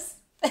with us.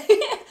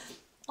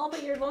 All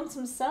but your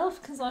lonesome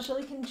self, because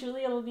Angelique and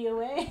Julia will be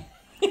away.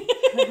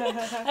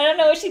 I don't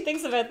know what she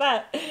thinks about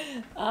that.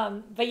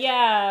 But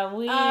yeah,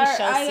 we shall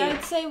see. I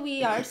would say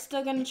we are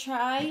still going to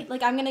try.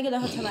 Like, I'm going to go to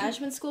hotel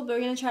management school, but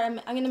we're going to try. I'm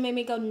going to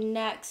maybe go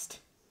next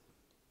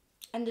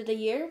end of the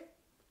year.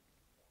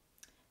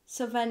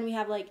 So then we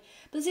have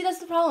but see, that's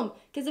the problem.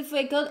 Because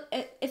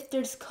if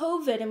there's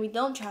COVID and we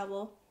don't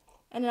travel,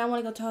 and then I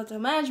want to go to hotel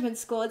management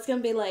school, it's going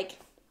to be like,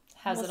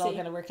 how's it all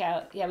going to work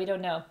out? Yeah, we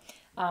don't know.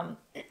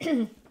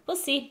 We'll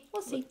see.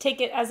 We'll take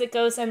it as it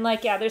goes. And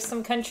there's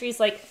some countries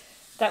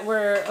that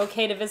were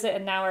okay to visit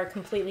and now are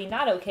completely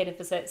not okay to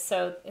visit.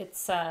 So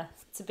it's a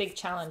big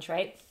challenge,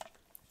 right?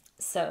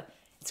 So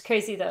it's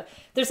crazy though.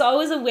 There's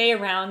always a way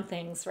around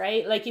things,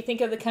 right? Like you think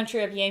of the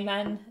country of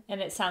Yemen,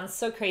 and it sounds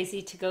so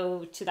crazy to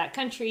go to that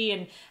country,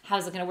 and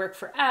how's it going to work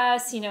for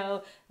us?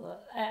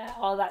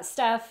 All that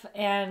stuff.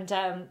 And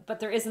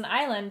but there is an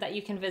island that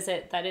you can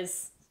visit that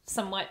is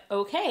somewhat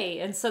okay,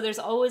 and so there's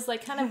always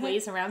kind of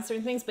ways around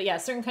certain things. But yeah,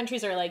 certain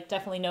countries are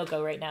definitely no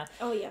go right now.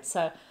 Oh yeah.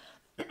 So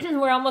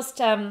we're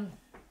almost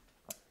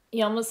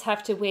you almost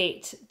have to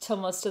wait till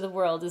most of the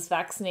world is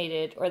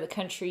vaccinated, or the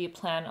country you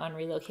plan on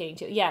relocating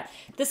to. Yeah,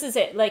 this is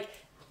it.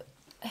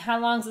 How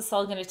long is this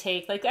all going to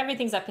take?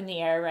 Everything's up in the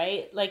air,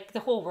 right? The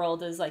whole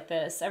world is like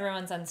this.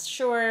 Everyone's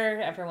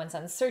unsure. Everyone's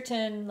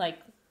uncertain.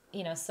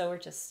 So we're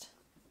just,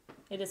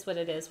 it is what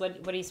it is.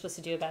 What are you supposed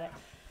to do about it?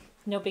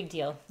 No big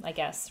deal, I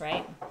guess,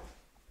 right?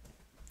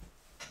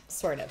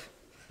 Sort of.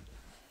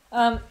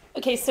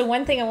 Okay, so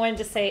one thing I wanted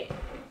to say,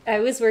 I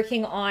was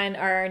working on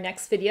our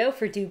next video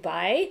for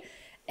Dubai,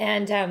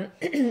 and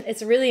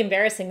it's really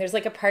embarrassing. There's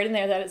a part in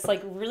there that it's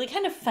really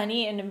kind of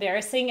funny and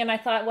embarrassing, and I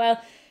thought,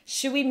 well,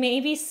 should we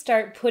maybe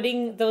start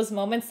putting those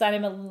moments that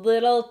I'm a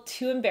little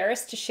too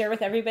embarrassed to share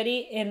with everybody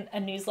in a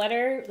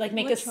newsletter?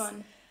 Which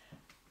one?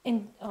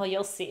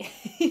 You'll see.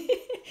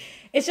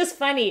 It's just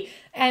funny,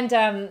 and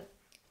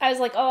I was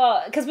like,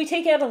 oh, because we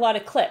take out a lot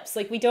of clips.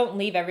 We don't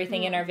leave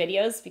everything in our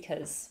videos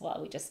because, well,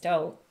 we just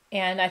don't.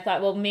 And I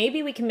thought, well,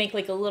 maybe we can make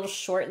a little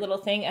short little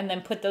thing and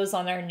then put those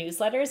on our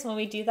newsletters when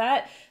we do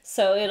that.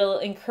 So it'll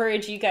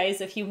encourage you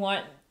guys, if you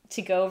want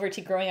to go over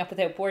to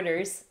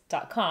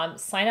growingupwithoutborders.com,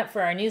 sign up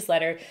for our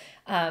newsletter,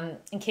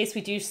 in case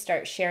we do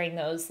start sharing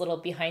those little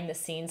behind the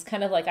scenes,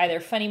 kind of like either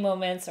funny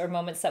moments or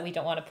moments that we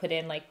don't want to put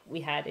in, like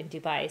we had in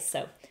Dubai.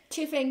 So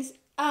 2 things.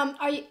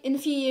 Are you, in a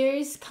few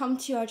years, come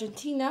to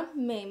Argentina,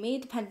 maybe,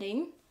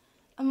 depending.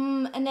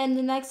 And then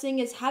the next thing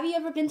is, have you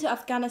ever been to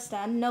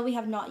Afghanistan? No, we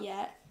have not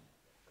yet.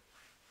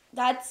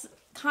 That's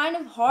kind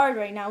of hard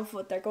right now for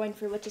what they're going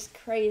through, which is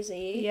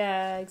crazy.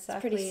 yeah,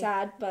 exactly. It's pretty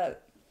sad,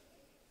 but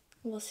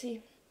we'll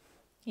see.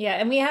 Yeah,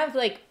 and we have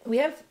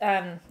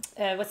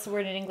what's the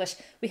word in English?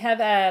 We have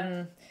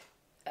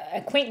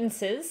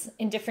acquaintances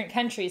in different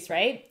countries,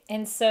 right?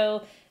 And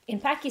so in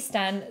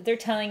Pakistan, they're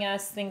telling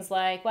us things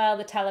like, well,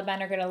 the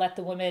Taliban are going to let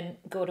the women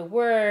go to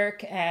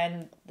work,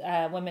 and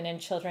women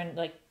and children,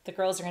 like the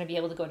girls, are going to be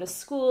able to go to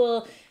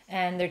school,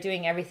 and they're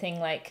doing everything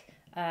like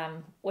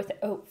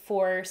without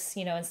force,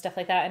 and stuff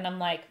like that. And I'm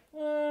like,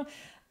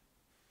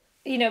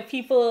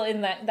 people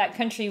in that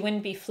country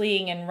wouldn't be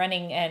fleeing and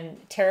running and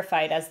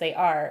terrified as they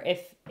are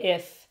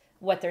if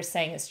what they're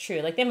saying is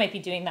true. Like, they might be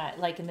doing that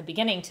like in the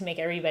beginning to make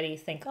everybody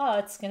think, oh,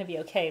 it's going to be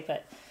okay.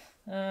 But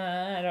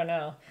I don't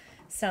know.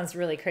 Sounds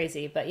really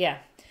crazy. But yeah.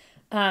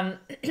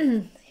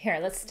 Here,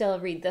 let's still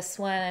read this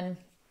one.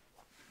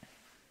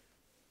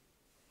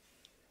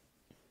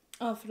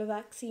 Oh, for the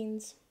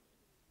vaccines.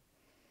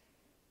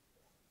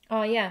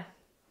 Oh, yeah.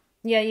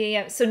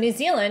 Yeah. So New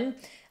Zealand,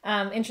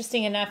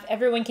 interesting enough,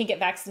 everyone can get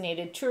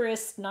vaccinated.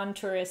 Tourists,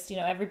 non-tourists,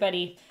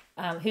 everybody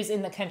who's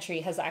in the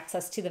country has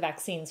access to the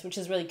vaccines, which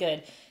is really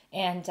good.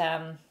 And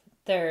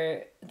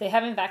they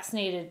haven't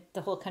vaccinated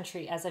the whole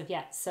country as of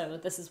yet. So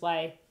this is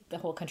why the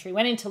whole country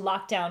went into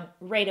lockdown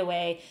right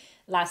away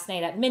last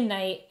night at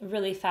midnight,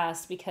 really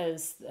fast,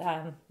 because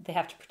they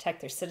have to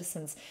protect their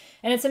citizens.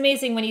 And it's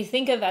amazing when you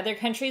think of other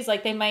countries,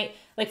 like they might,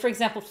 like for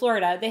example,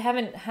 Florida, they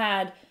haven't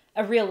had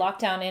a real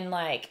lockdown in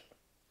like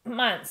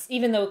months,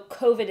 even though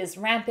COVID is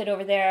rampant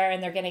over there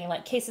and they're getting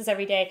like cases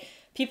every day.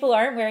 People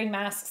aren't wearing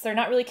masks. They're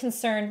not really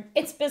concerned.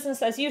 It's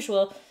business as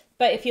usual.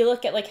 But if you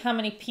look at like how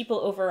many people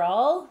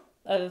overall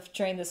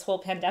during this whole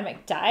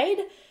pandemic died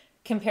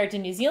compared to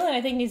New Zealand,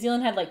 I think New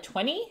Zealand had like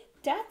 20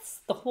 deaths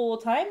the whole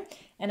time,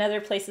 and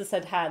other places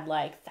had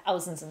like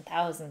thousands and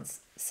thousands.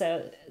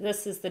 So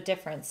this is the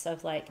difference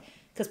of like,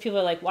 because people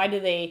are like, why do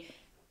they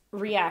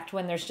react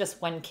when there's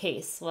just one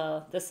case?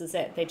 Well, this is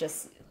it. They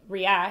just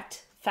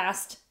react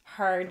fast,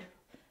 hard.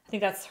 I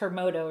think that's her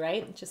motto,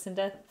 right?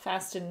 Jacinda,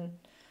 fast and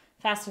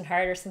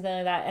hard, or something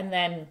like that. And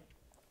then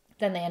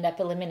they end up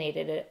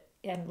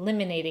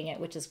eliminating it,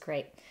 which is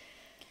great.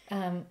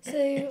 So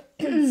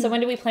when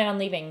do we plan on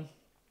leaving?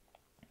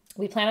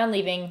 We plan on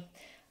leaving.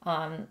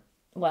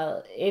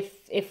 Well,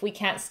 if we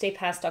can't stay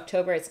past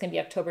October, it's going to be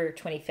October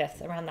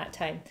 25th, around that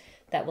time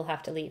that we'll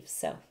have to leave.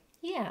 So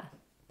yeah.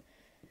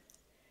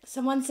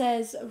 Someone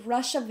says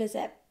Russia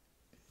visit.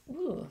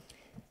 Ooh.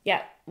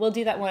 Yeah, we'll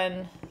do that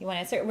one. You want to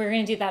answer? We're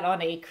going to do that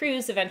on a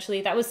cruise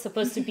eventually. That was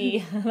supposed to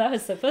be Well,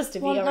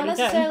 already not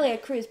necessarily done. a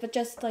cruise, but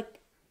just like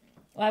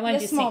Well, I want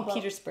to do small St. boat.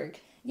 Petersburg.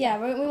 Yeah,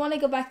 we want to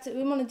go back to,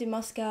 we want to do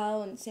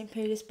Moscow and St.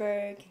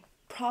 Petersburg,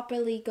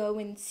 properly go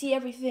and see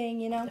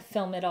everything,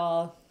 Film it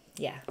all.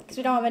 Yeah. because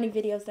we don't have any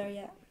videos there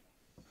yet.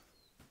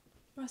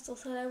 Russell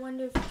said, I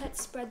wonder if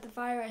pets spread the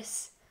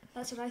virus.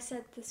 That's what I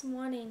said this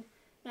morning.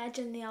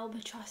 Imagine the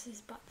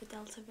albatrosses but the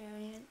Delta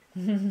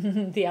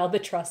variant. The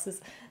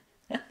albatrosses.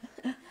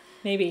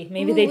 Maybe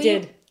they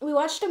did. We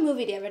watched a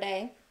movie the other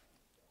day,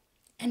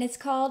 and it's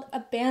called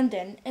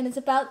Abandoned, and it's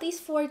about these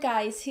 4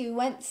 guys who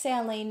went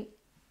sailing.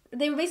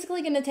 They were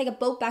basically going to take a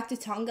boat back to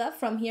Tonga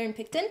from here in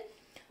Picton,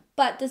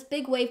 but this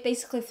big wave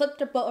basically flipped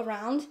their boat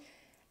around,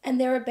 and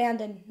they were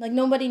abandoned. Like,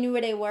 nobody knew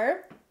where they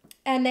were,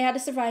 and they had to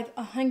survive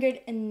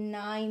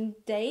 119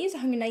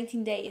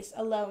 days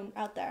alone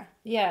out there.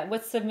 Yeah,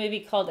 what's the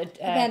movie called?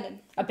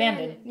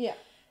 Abandoned. Yeah.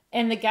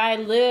 And the guy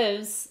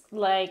lives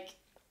like,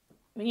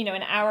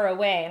 an hour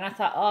away. And I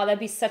thought, oh, that'd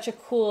be such a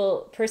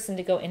cool person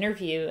to go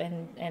interview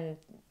and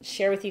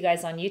share with you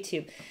guys on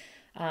YouTube.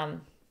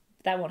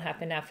 That won't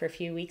happen now for a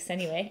few weeks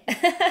anyway.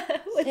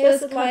 It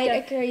was quite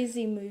a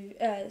crazy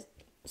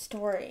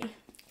story.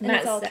 And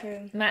it's all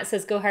true. Matt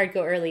says, go hard,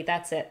 go early.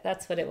 That's it.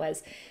 That's what it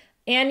was.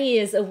 Annie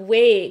is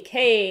awake.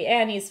 Hey,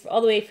 Annie's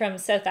all the way from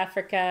South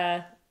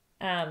Africa.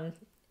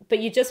 But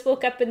you just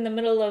woke up in the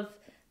middle of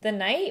the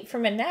night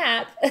from a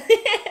nap.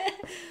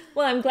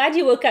 Well, I'm glad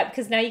you woke up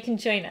because now you can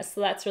join us. So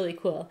that's really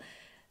cool.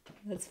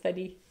 That's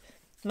funny.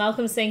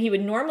 Malcolm's saying he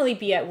would normally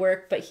be at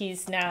work, but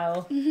he's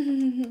now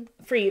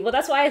free. Well,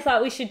 that's why I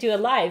thought we should do a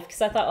live, because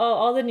I thought, oh,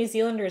 all the New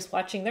Zealanders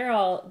watching, they're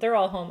all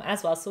home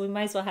as well. So we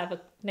might as well have a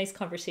nice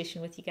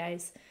conversation with you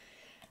guys.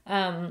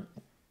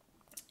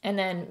 And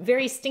then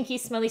very stinky,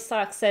 smelly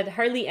socks said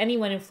hardly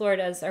anyone in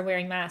Florida's are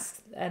wearing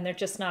masks, and they're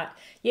just not.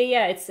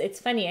 Yeah, it's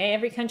funny. Eh?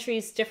 Every country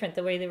is different,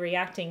 the way they're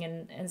reacting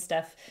and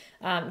stuff.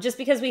 Just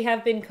because we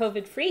have been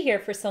COVID-free here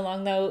for so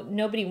long, though,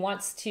 nobody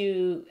wants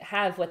to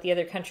have what the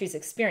other countries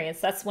experience.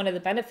 That's one of the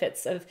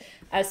benefits of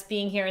us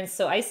being here and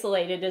so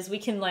isolated, is we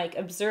can like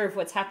observe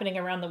what's happening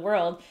around the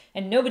world,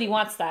 and nobody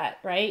wants that,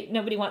 right?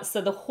 Nobody wants, so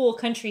the whole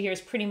country here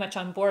is pretty much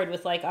on board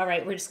with like, all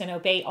right, we're just going to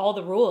obey all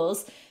the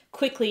rules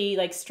quickly,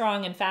 like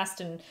strong and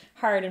fast and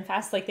hard and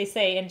fast, like they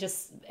say, and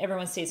just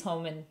everyone stays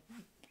home and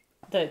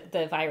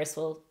the virus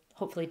will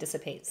hopefully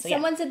dissipate. So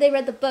Someone said they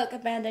read the book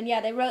Abandoned.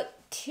 Yeah, they wrote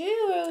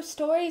 2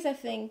 stories, I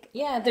think.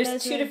 yeah,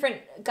 there's 2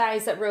 different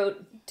guys that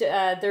wrote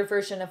their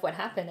version of what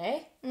happened, eh?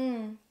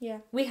 Yeah.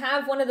 We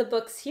have one of the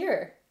books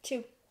here.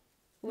 2.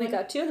 We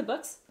got 2 of the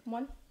books.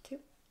 1, 2.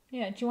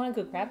 Yeah, do you want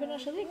to go grab it,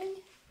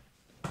 Angelique?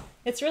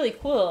 It's really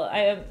cool.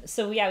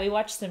 So yeah, we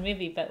watched the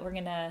movie, but we're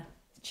gonna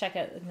check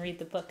out and read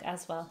the book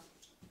as well.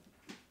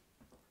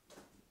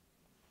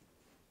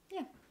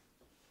 Yeah.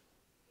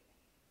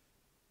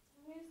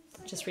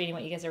 Just reading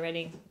what you guys are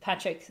writing.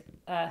 Patrick,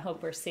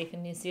 hope we're safe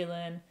in New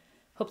Zealand.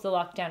 Hope the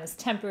lockdown is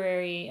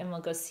temporary and we'll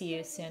go see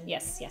you soon.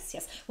 Yes.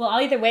 Well,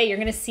 either way, you're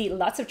going to see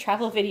lots of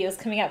travel videos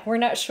coming up. We're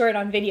not short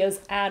on videos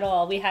at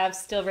all. We have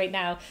still right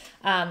now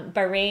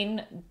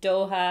Bahrain,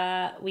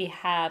 Doha, we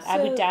have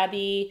Abu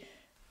Dhabi.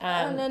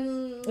 And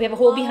then we have a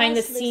whole behind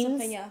the lastly scenes.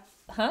 something, yeah.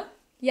 Huh?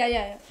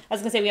 Yeah. I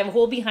was going to say, we have a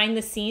whole behind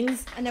the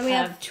scenes. And then we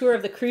have tour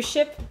of the cruise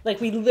ship. Like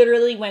we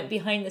literally went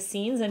behind the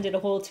scenes and did a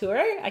whole tour.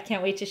 I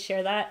can't wait to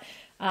share that.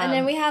 And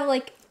then we have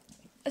like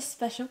a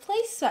special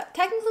place. So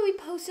technically we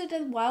posted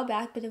it a while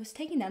back, but it was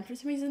taken down for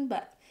some reason.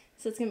 But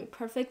so it's gonna be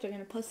perfect. We're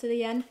gonna post it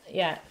again.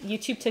 Yeah,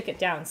 YouTube took it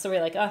down, so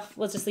we're like, oh,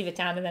 we'll just leave it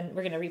down, and then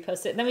we're gonna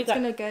repost it. And then we It's got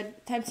gonna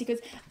good time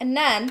sequence, and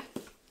then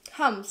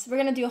we're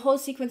gonna do a whole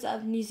sequence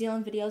of New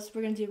Zealand videos.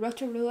 We're gonna do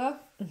Rotorua.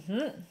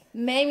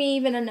 Maybe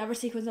even another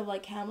sequence of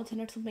like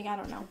Hamilton or something. I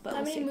don't know, but How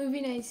we'll many see. movie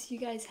nights you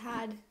guys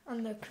had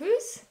on the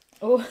cruise?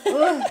 Almost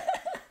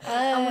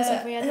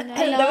Every other night.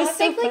 that was I so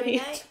think, like,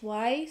 funny.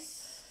 Twice.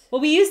 Well,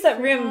 we used that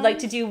room like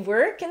to do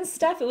work and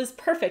stuff. It was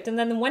perfect. And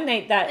then the one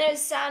night that And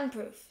it's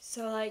soundproof,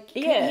 so like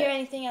you couldn't hear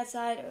anything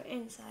outside or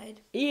inside.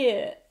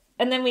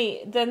 and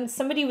then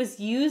somebody was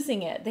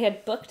using it. They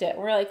had booked it.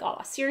 We're like, oh,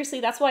 seriously?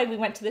 That's why we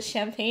went to the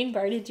champagne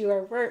bar to do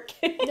our work.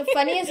 The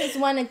funniest is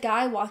when a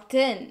guy walked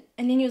in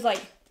and then he was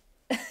like,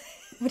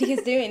 "What are you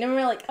guys doing?" And we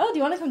were like, "Oh, do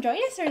you want to come join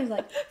us?" Or he's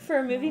like, for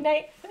a movie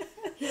night.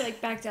 He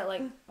like backed out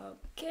like,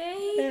 okay.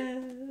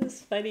 It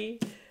was funny.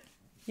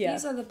 Yeah.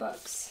 These are the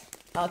books.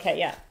 Okay,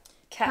 yeah.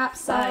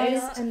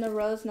 Capsized and the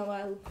Rose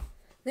Noel.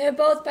 They're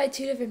both by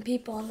 2 different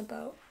people on the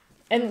boat.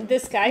 And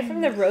this guy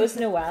from the Rose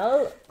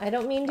Noel, I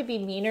don't mean to be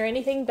mean or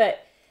anything,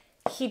 but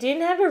he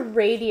didn't have a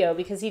radio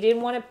because he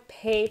didn't want to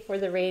pay for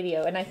the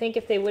radio. And I think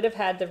if they would have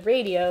had the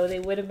radio, they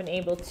would have been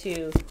able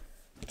to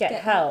get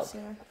help.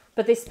 Sooner.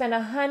 But they spent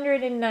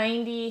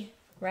 190,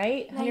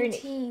 right?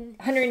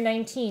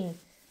 119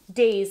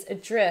 days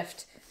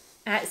adrift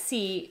at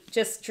sea,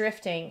 just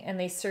drifting, and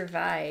they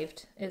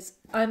survived. It's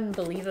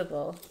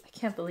unbelievable. I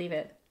can't believe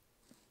it.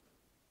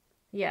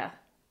 Yeah,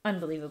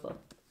 unbelievable.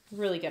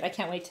 Really good. I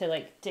can't wait to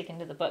like dig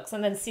into the books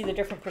and then see the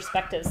different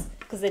perspectives,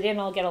 because they didn't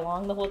all get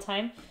along the whole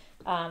time,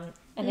 and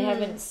they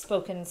haven't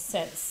spoken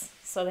since,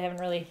 so they haven't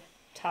really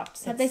talked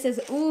since. They says,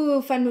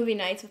 "Ooh, fun movie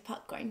nights with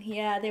popcorn."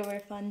 Yeah, they were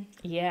fun.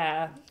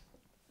 Yeah.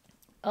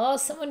 Oh,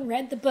 someone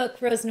read the book,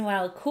 Rose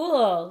Noel.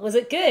 Cool. Was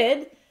it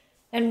good?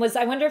 And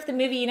I wonder if the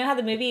movie, you know how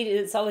the movie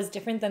is always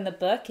different than the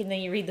book, and then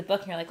you read the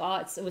book and you're like, oh,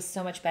 it was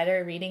so much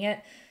better reading it.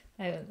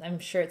 I'm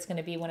sure it's going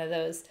to be one of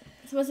those.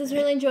 So Moses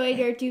really enjoyed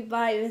your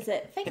Dubai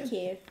visit. Thank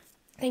you.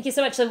 Thank you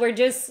so much. So we're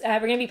going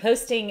to be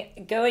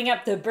posting going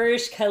up the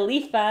Burj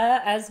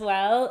Khalifa as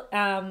well,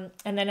 and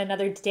then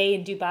another day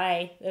in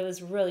Dubai. It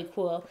was really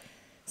cool.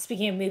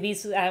 Speaking of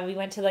movies, we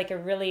went to like a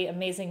really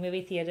amazing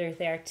movie theater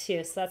there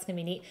too, so that's gonna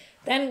be neat.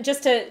 Then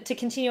just to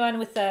continue on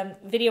with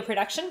video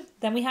production,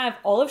 then we have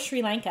all of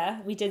Sri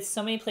Lanka. We did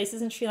so many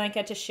places in Sri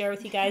Lanka to share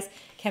with you guys,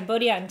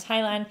 Cambodia and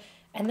Thailand,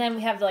 and then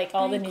we have like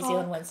all the New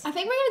Zealand ones. I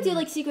think we're gonna do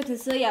like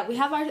sequences. So yeah, we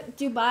have our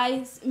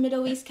Dubai,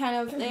 Middle East kind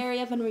of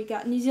area, then we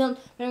got New Zealand,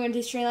 then we're gonna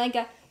do Sri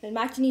Lanka, then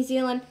back to New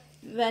Zealand,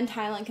 then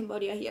Thailand,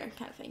 Cambodia here,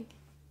 kind of thing.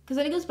 Because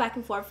then it goes back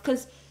and forth.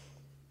 Because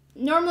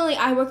normally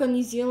I work on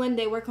New Zealand,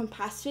 they work on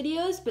past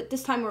videos, but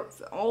this time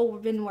we've all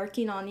been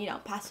working on,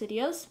 past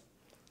videos.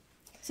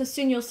 So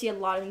soon you'll see a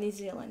lot of New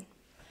Zealand.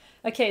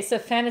 Okay, so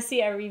Fantasy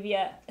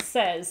Arabia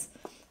says,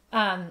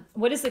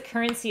 what is the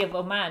currency of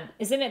Oman?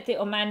 Isn't it the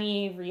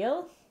Omani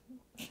rial?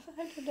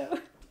 I don't know.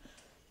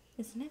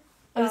 Isn't it?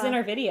 It was in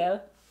our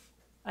video.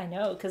 I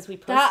know, because we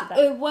posted that.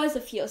 It was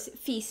a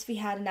feast we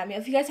had in that meal.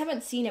 If you guys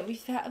haven't seen it, we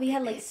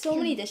had like so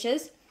many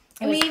dishes.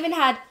 And we even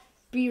had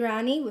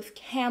biryani with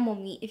camel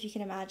meat, if you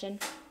can imagine.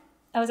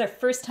 That was our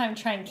first time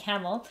trying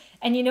camel.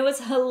 And you know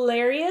what's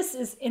hilarious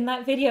is in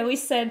that video we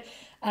said,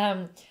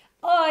 oh,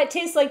 it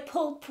tastes like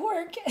pulled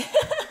pork.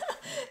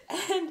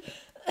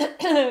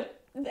 And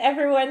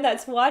everyone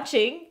that's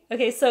watching,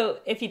 okay, so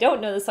if you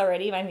don't know this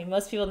already, I mean,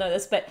 most people know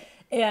this, but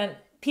And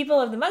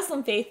people of the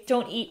Muslim faith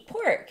don't eat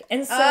pork.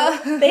 And so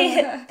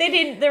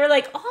they were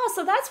like, oh,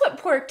 so that's what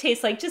pork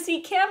tastes like. Just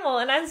eat camel.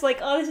 And I was like,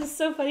 oh, this is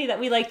so funny that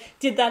we like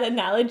did that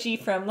analogy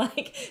from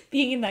like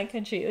being in that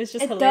country. It was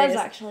just hilarious. It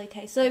does actually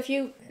taste. So if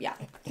you,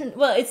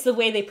 Well, it's the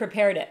way they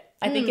prepared it.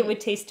 I think it would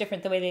taste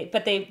different the way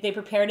they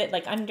prepared it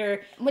like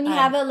under. When you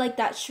have it like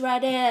that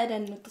shredded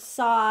and with the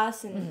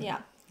sauce and Yeah.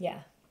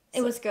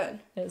 It was good.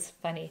 It was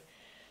funny.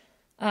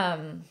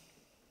 That's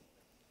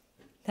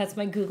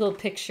my Google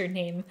picture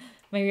name.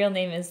 My real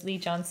name is Lee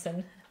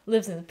Johnson.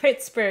 Lives in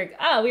Pittsburgh.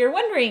 We were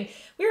wondering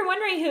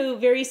who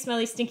Very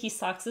Smelly Stinky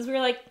Socks is. We were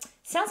like,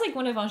 sounds like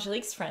one of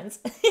Angelique's friends.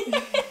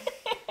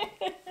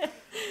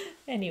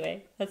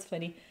 Anyway, that's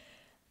funny.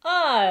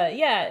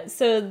 Yeah.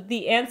 So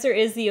the answer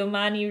is the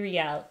Omani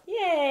Real.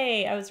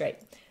 Yay! I was right.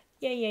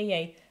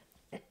 Yay.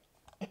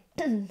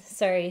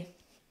 Sorry.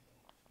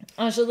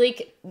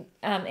 Angelique,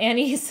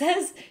 Annie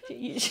says,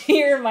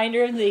 she a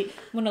reminder of the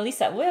Mona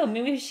Lisa. Well,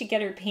 maybe we should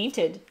get her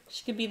painted.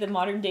 She could be the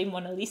modern day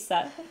Mona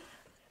Lisa.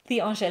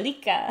 The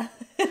Angelica.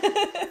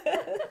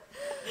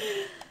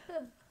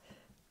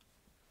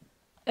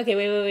 Okay,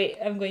 wait.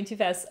 I'm going too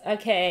fast.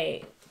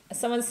 Okay.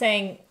 Someone's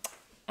saying,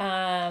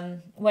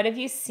 what have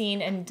you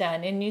seen and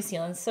done in New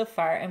Zealand so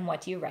far, and what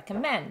do you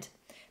recommend?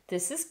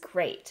 This is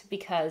great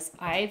because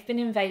I've been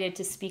invited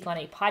to speak on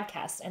a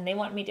podcast, and they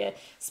want me to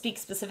speak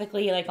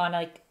specifically like on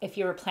like if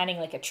you were planning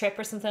like a trip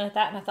or something like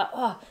that. And I thought,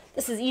 oh,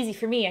 this is easy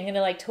for me. I'm going to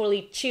like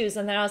totally choose.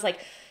 And then I was like,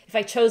 if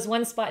I chose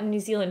one spot in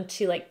New Zealand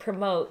to like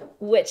promote,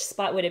 which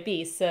spot would it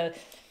be? So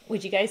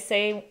would you guys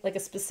say like a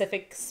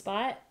specific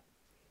spot?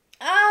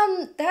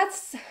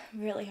 That's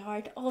really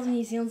hard. All of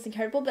New Zealand's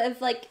incredible, but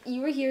if like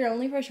you were here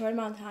only for a short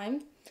amount of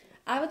time,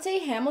 I would say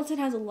Hamilton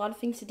has a lot of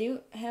things to do.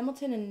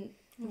 Hamilton and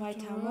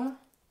Waitama.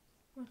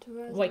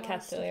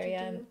 Waikato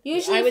area.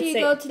 Usually if you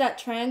go to that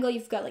triangle,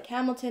 you've got like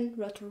Hamilton,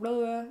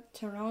 Rotorua,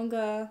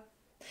 Taronga.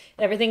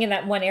 Everything in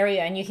that one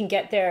area, and you can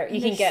get there.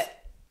 You can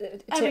get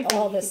to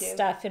all this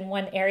stuff in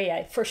one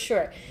area for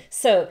sure.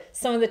 So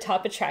some of the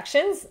top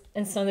attractions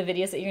and some of the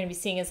videos that you're going to be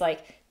seeing is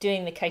like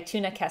doing the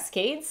Kaituna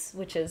Cascades,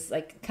 which is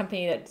like a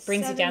company that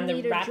brings you down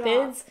the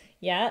rapids. Drop.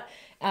 Yeah.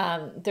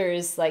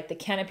 There's like the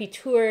canopy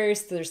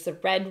tours. There's the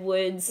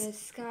redwoods. The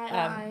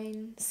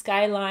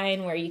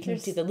skyline where you can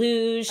do the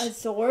luge. A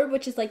Zorb,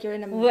 which is like you're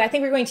in a... Well, I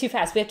think we're going too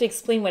fast. We have to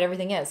explain what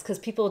everything is because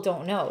people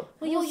don't know.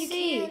 Well, you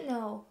can't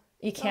know.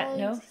 You can't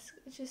know?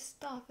 Just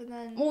stop and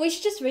then... Well, we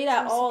should just read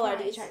out all our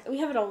attractions. We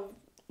have it all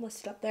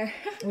listed up there.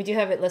 We do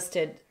have it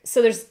listed.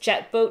 So there's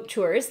jet boat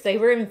tours. They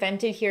were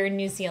invented here in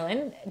New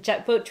Zealand.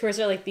 Jet boat tours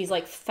are like these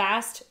like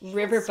fast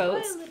river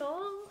boats.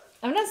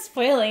 I'm not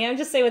spoiling. I'm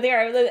just saying what they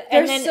are.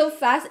 They're so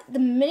fast. The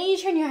minute you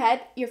turn your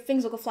head, your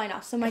things will go flying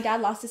off. So my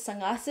dad lost his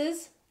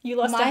sunglasses. You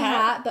lost my a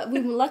hat? But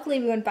luckily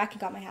we went back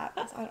and got my hat.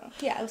 So I don't know.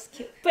 Yeah, it was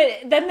cute.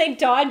 But then they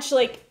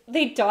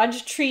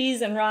dodge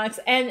trees and rocks,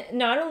 and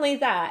not only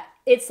that,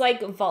 it's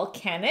like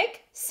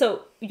volcanic.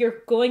 So you're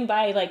going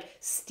by like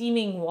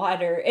steaming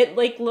water. It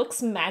like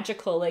looks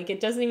magical. Like it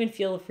doesn't even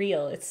feel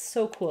real. It's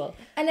so cool.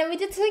 And then we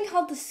did something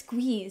called the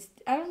squeeze.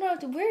 I don't know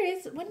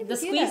when did we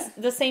do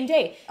that? The same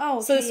day. Oh,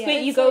 okay, so the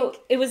squeeze you go.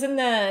 It was in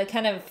the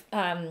kind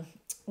of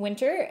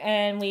winter,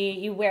 and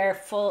you wear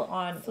full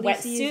on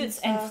wetsuits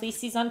and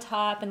fleecies on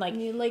top, and like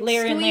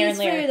layer and layer and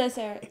layer. This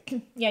area.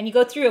 Yeah, and you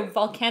go through a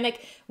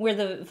volcanic where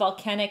the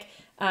volcanic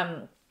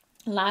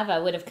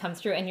lava would have come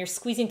through, and you're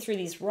squeezing through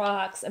these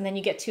rocks, and then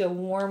you get to a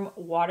warm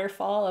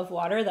waterfall of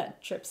water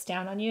that drips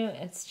down on you.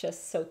 It's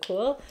just so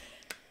cool.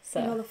 So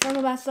and all the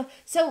formal bath stuff.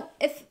 So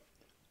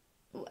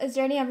is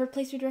there any other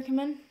place we'd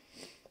recommend?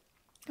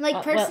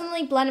 Like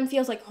personally, Blenheim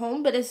feels like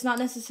home, but it's not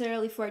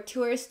necessarily for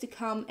tourists to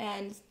come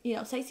and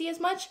sightsee as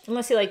much.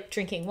 Unless you like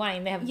drinking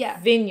wine, they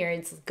have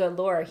vineyards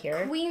galore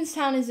here.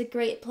 Queenstown is a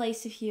great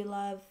place if you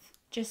love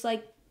just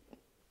like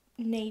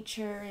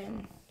nature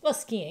and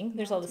skiing.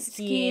 There's all the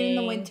skiing in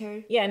the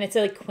winter. Yeah, and it's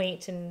like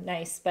quaint and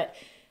nice, but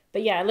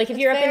yeah, like if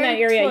you're up in that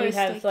area, you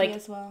have like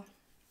as well.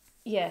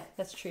 Yeah,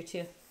 that's true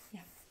too.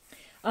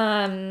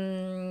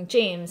 Yeah.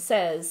 James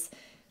says,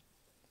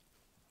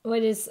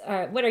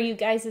 what are you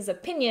guys'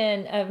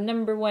 opinion of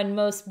number one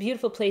most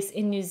beautiful place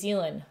in New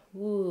Zealand?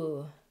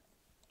 Ooh.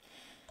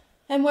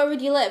 And where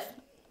would you live?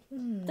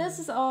 This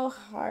is all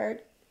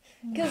hard.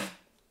 Because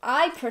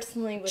I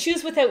personally would...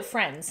 Choose without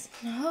friends.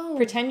 No.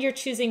 Pretend you're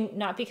choosing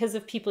not because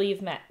of people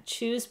you've met.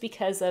 Choose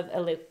because of a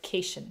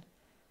location.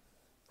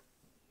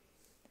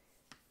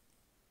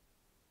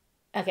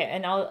 Okay,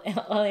 and I'll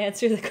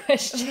answer the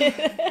question.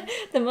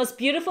 The most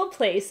beautiful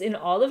place in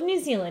all of New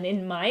Zealand,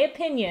 in my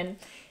opinion,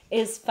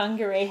 is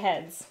Whangarei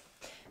Heads.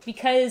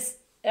 Because,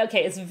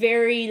 it's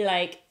very,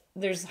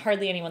 there's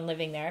hardly anyone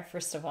living there,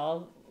 first of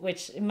all,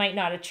 which might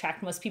not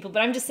attract most people.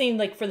 But I'm just saying,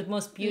 for the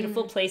most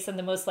beautiful place and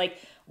the most,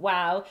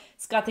 wow.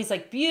 It's got these,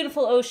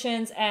 beautiful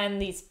oceans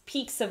and these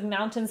peaks of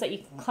mountains that you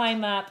can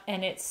climb up,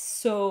 and it's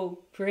so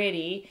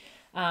pretty.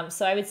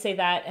 So I would say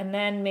that, and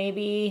then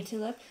maybe... To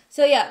live.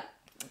 So, yeah,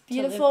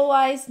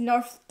 beautiful-wise,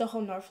 the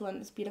whole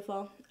Northland is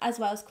beautiful, as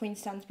well as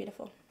Queenstown's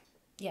beautiful.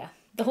 Yeah,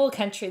 the whole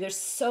country. There's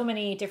so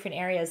many different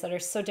areas that are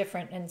so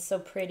different and so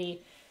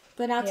pretty.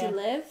 But now Yeah. to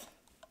live?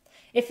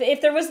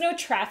 If there was no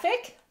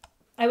traffic,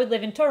 I would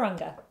live in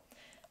Tauranga.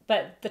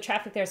 But the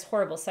traffic there is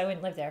horrible, so I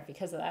wouldn't live there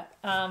because of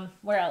that.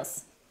 Where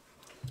else?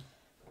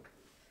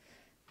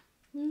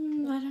 I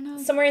don't know.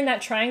 Somewhere in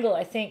that triangle,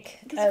 I think.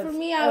 Because for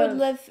me, I would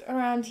live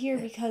around here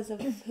because of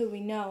who we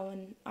know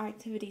and our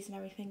activities and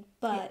everything.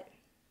 But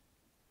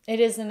It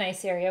is a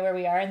nice area where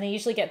we are, and they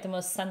usually get the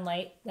most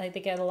sunlight. Like, they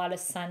get a lot of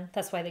sun.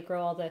 That's why they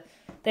grow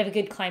they have a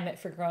good climate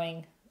for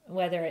growing,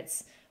 whether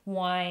it's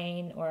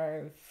wine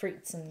or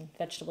fruits and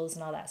vegetables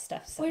and all that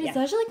stuff. So, where does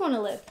Angelique want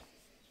to live?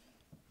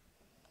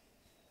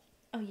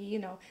 Oh, you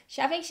know.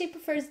 I think she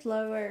prefers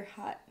low or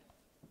hot.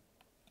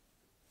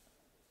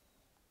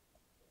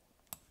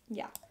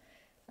 Yeah.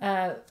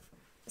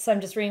 So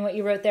I'm just reading what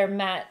you wrote there,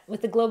 Matt.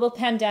 With the global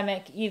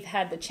pandemic, you've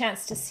had the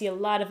chance to see a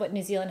lot of what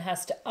New Zealand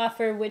has to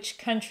offer. Which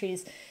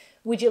countries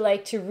would you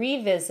like to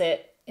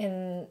revisit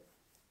and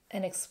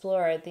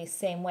explore the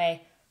same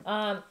way?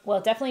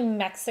 Well, definitely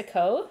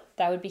Mexico.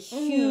 That would be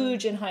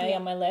huge and high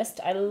on my list.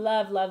 I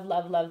love, love,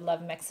 love, love,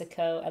 love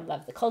Mexico. I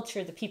love the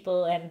culture, the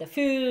people, and the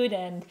food,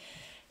 and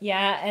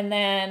and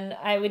then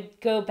I would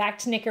go back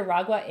to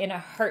Nicaragua in a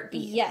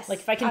heartbeat. Yes, like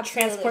if I can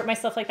absolutely. transport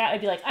myself like that, I'd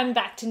be like, I'm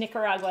back to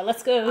Nicaragua.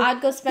 Let's go.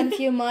 I'd go spend a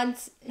few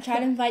months, try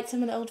to invite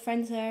some of the old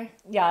friends there.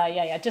 Yeah.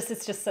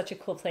 It's just such a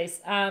cool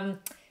place. And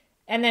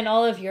then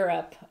all of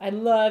Europe. I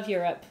love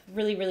Europe.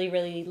 Really, really,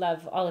 really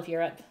love all of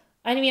Europe.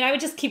 I mean, I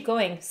would just keep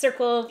going.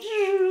 Circle,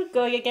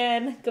 going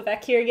again, go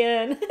back here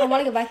again. I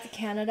want to go back to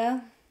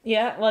Canada.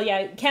 Yeah, well,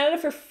 yeah, Canada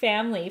for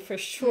family, for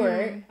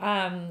sure.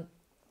 And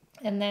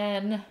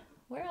then,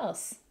 where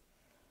else?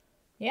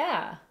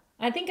 Yeah,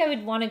 I think I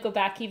would want to go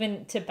back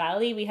even to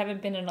Bali. We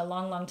haven't been in a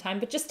long, long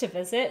time, but just to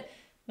visit.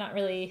 Not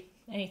really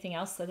anything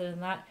else other than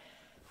that.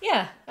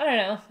 Yeah, I don't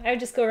know. I would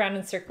just go around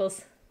in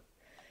circles.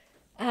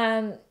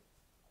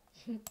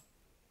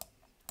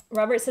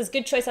 Robert says,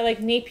 good choice. I like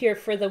Napier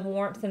for the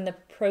warmth and the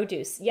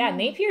produce. Yeah,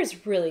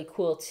 Napier's really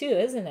cool too,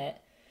 isn't it?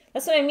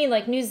 That's what I mean.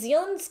 Like, New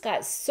Zealand's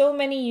got so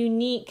many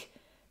unique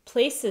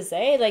places,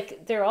 eh?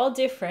 Like, they're all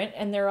different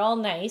and they're all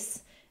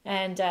nice.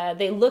 And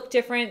they look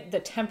different. The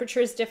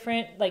temperature is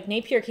different. Like,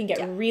 Napier can get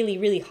really,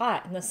 really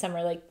hot in the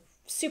summer. Like,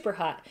 super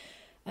hot.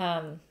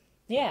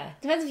 Yeah.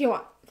 Depends if you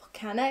want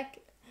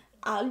volcanic,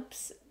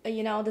 Alps,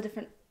 you know, all the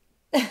different...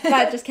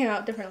 That just came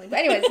out differently. But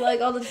anyways,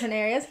 like, all the different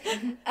areas.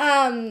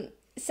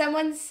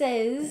 Someone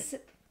says...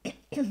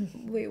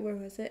 Wait, where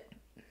was it?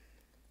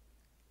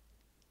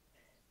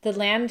 The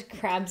land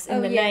crabs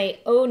in the yeah. night.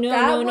 Oh, no.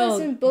 That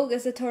was in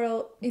Bogus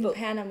Atoll in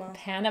Panama.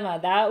 Panama.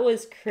 That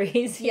was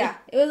crazy. Yeah,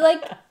 it was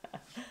like...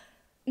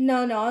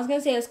 No, I was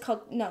gonna say it's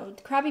called... No,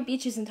 Krabi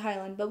Beach is in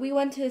Thailand. But we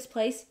went to this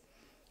place,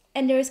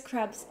 and there was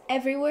crabs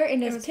everywhere,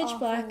 and it was pitch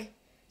black.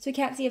 So you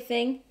can't see a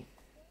thing.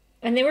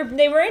 And they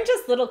weren't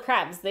just little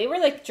crabs. They were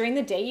like, during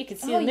the day you could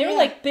see them. They were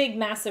like big,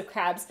 massive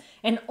crabs.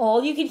 And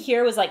all you could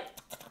hear was like...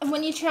 And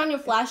when you turn on your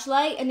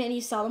flashlight and then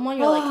you saw them on,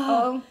 you're like,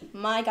 oh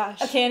my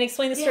gosh. Okay, and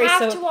explain the story. You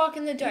have to walk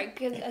in the dark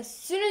because as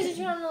soon as you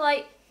turn on the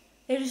light,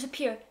 they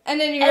disappear. And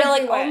then you're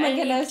like, oh my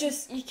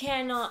goodness. You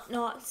cannot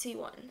not see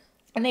one.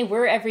 And they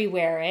were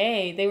everywhere,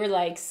 eh? They were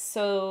like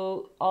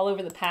so all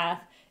over the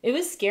path. It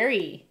was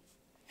scary.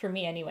 For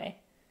me, anyway.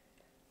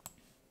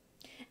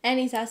 And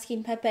he's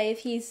asking Pepe if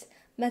he's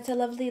met a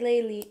lovely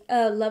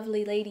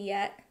lady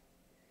yet.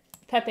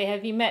 Pepe,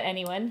 have you met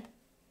anyone?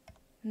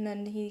 And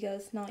then he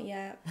goes, not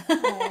yet.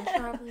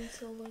 Traveling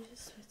solo to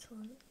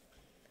Switzerland.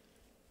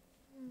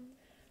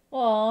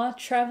 Aw,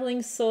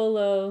 traveling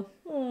solo.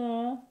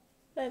 Aw,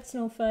 that's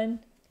no fun.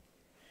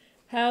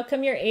 How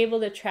come you're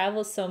able to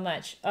travel so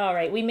much? All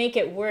right, we make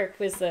it work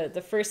was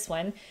the first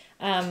one.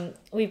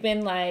 We've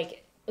been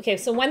like, okay,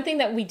 so one thing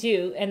that we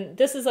do, and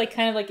this is like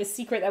kind of like a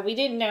secret that we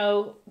didn't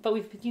know, but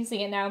we've been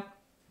using it now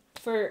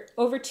for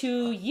over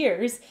 2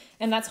 years,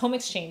 and that's home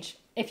exchange.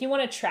 If you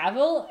want to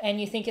travel and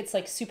you think it's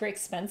like super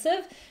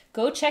expensive,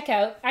 go check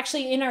out,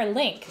 actually in our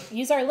link,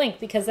 use our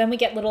link, because then we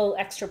get little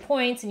extra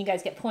points and you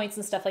guys get points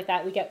and stuff like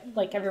that. We get,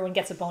 like, everyone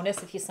gets a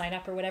bonus if you sign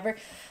up or whatever.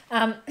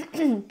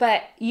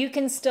 But you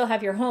can still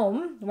have your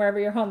home, wherever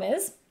your home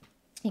is.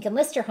 You can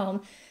list your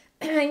home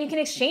and you can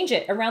exchange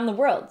it around the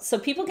world. So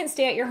people can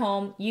stay at your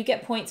home, you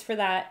get points for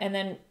that, and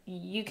then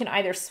you can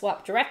either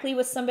swap directly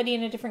with somebody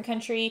in a different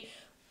country,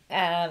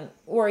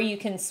 or you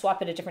can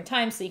swap at a different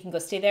time, so you can go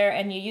stay there,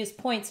 and you use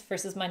points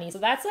versus money. So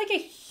that's like a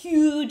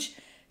huge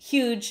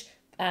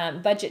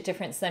budget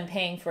difference than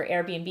paying for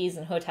Airbnbs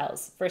and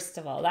hotels. First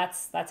of all,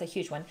 that's a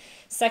huge one.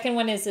 Second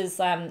one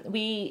is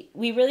we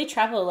really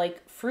travel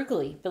like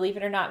frugally, believe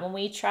it or not. When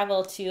we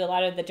travel to a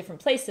lot of the different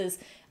places,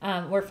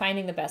 we're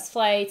finding the best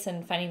flights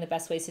and finding the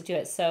best ways to do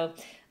it. So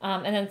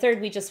and then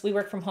third, we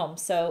work from home.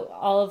 So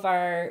all of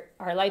our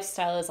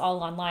lifestyle is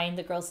all online.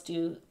 The girls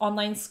do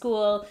online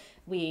school.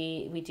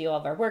 We do all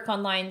of our work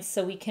online,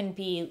 so we can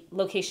be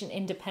location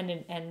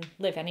independent and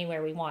live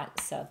anywhere we want.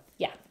 So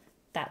yeah,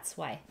 that's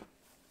why.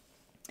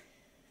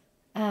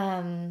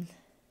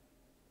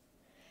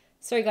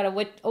 So Sorry,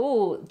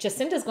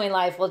 Jacinta's going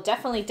live. Well,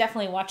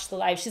 definitely watch the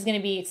live. She's going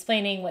to be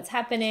explaining what's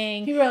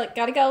happening. People are like,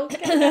 gotta go.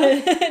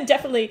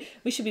 Definitely,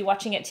 we should be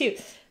watching it too,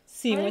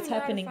 seeing what's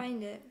happening. I don't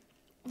know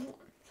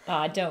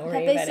how to find it. Don't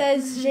worry Pepe about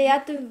says, j'ai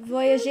hâte de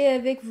voyager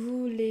avec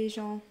vous, les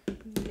gens.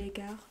 Les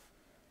gars.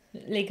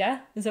 it. Les gars,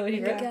 is that what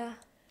you wrote? Yeah.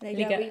 Les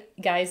Les gars, gars, oui.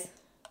 guys,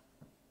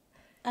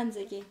 And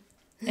Ziggy.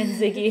 and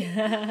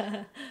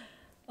Ziggy.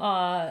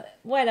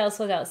 What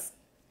else?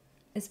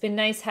 It's been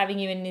nice having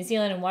you in New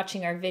Zealand and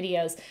watching our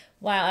videos.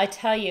 Wow, I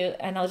tell you,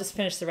 and I'll just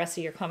finish the rest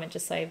of your comment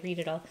just so I read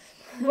it all.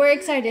 We're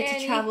excited to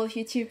Annie. travel with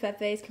you too,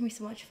 Pepe. It's gonna be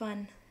so much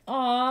fun.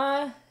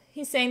 Aw,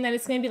 he's saying that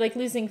it's going to be like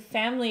losing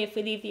family if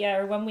we leave,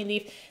 or when we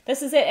leave.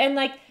 This is it. And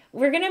like,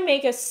 we're going to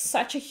make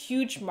such a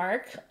huge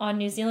mark on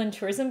New Zealand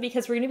tourism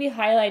because we're going to be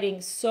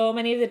highlighting so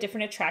many of the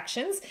different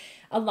attractions.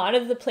 A lot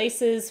of the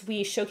places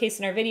we showcase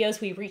in our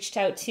videos, we reached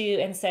out to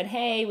and said,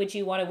 hey, would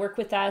you want to work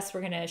with us? We're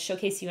going to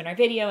showcase you in our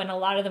video. And a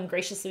lot of them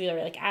graciously were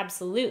like,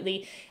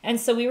 absolutely. And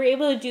so we were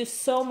able to do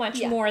so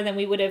much more than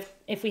we would have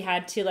if we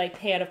had to like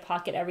pay out of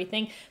pocket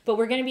everything. But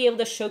we're going to be able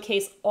to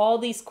showcase all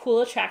these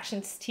cool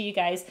attractions to you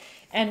guys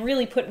and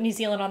really put New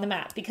Zealand on the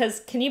map.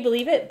 Because can you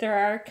believe it? There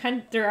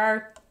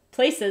are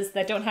places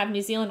that don't have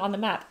New Zealand on the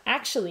map.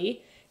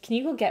 Actually, can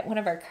you go get one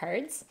of our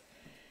cards?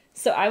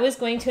 So I was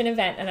going to an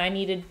event and I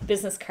needed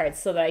business cards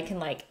so that I can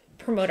like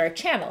promote our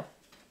channel.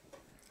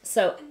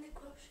 So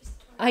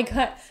I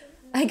got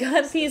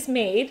these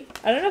made.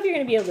 I don't know if you're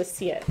going to be able to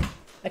see it.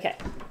 Okay.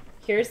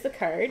 Here's the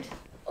card.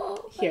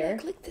 Here.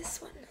 Click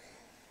this one.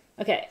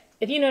 Okay.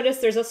 If you notice,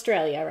 there's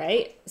Australia,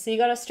 right? So you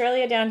got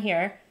Australia down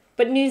here,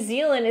 but New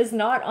Zealand is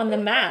not on the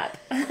map.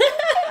 It's like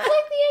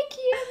the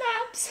IKEA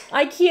maps.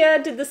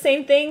 IKEA did the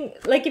same thing.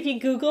 Like if you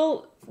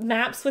Google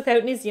maps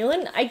without New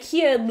Zealand,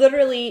 IKEA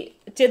literally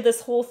did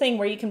this whole thing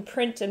where you can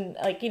print and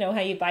like, you know, how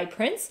you buy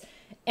prints,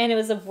 and it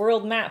was a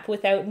world map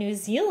without New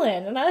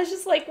Zealand. And I was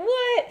just like,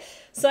 what?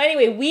 So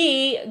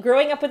anyway,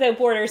 Growing Up Without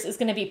Borders is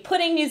going to be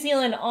putting New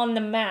Zealand on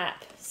the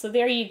map. So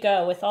there you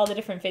go with all the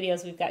different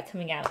videos we've got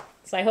coming out.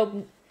 So I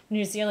hope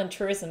New Zealand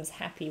tourism's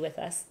happy with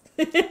us.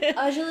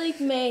 Angelique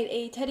made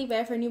a teddy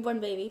bear for a newborn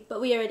baby, but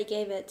we already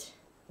gave it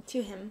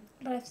to him.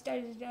 But I've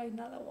started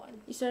another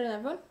one. You started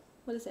another one?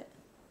 What is it?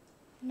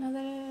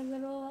 Another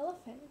little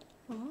elephant.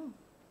 Oh.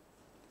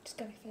 Just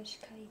gotta finish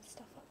cutting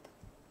stuff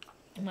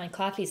up. My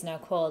coffee's now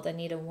cold. I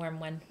need a warm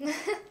one.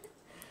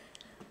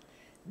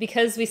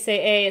 Because we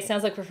say A, it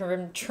sounds like we're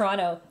from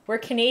Toronto. We're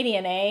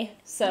Canadian, eh?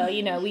 So,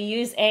 you know, we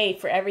use A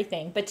for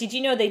everything. But did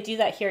you know they do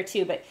that here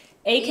too? But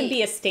A can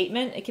be a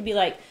statement. It could be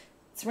like,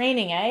 it's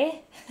raining, eh?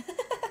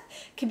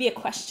 Could be a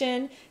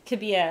question. Could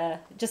be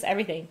just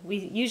everything. We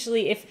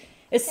usually,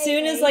 as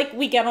soon as like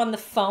we get on the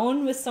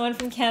phone with someone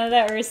from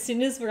Canada, or as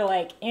soon as we're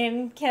like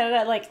in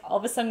Canada, like all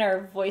of a sudden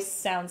our voice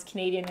sounds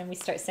Canadian and we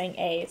start saying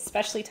A,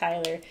 especially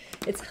Tyler.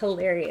 It's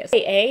hilarious.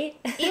 Hey,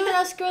 A? Even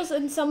us girls,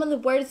 and some of the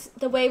words,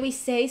 the way we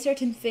say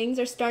certain things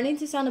are starting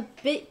to sound a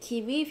bit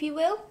Kiwi, if you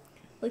will.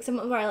 Like some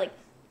of our, like,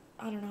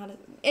 I don't know how to,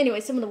 anyway,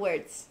 some of the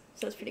words.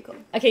 So it's pretty cool.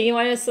 Okay, you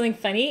want to know something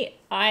funny?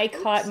 I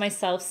caught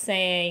myself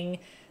saying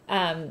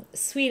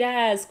sweet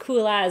as,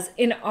 cool as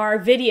in our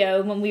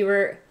video when we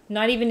were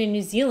not even in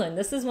New Zealand.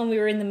 This is when we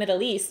were in the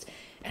Middle East.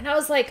 And I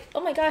was like,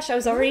 oh my gosh, I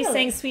was already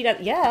saying sweet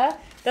as. Yeah,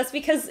 that's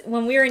because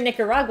when we were in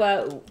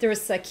Nicaragua, there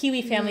was a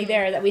Kiwi family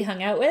there that we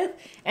hung out with.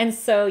 And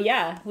so,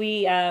 yeah,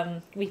 we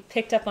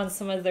picked up on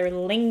some of their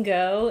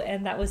lingo,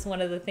 and that was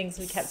one of the things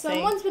we kept saying.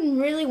 Someone's been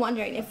really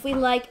wondering if we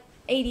like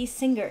 80s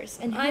singers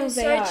and who I'm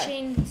they are.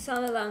 searching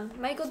some of them.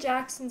 Michael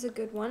Jackson's a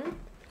good one.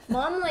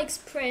 Mom likes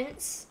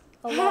Prince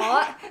a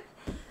lot.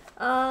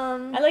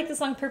 I like the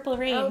song Purple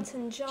Rain.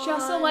 Elton John. She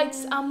also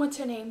likes what's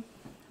her name?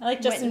 I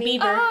like Justin Whitney.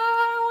 Bieber.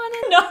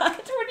 Not.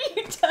 What are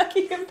you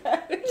talking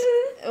about?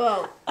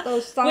 Well,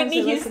 those songs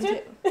Whitney we listen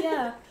Houston? to.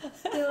 Yeah.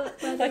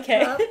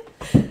 Okay.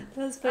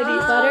 That's funny.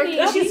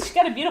 Buttercup. She's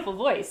got a beautiful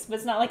voice, but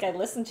it's not like I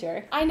listen to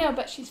her. I know,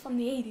 but she's from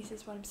the 80s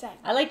is what I'm saying.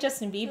 I like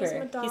Justin Bieber.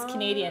 Madonna. He's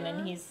Canadian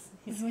and he's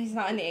He's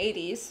not in the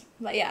 80s,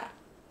 but yeah,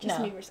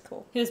 Justin No. Bieber's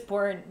cool. he was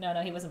born. No,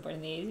 he wasn't born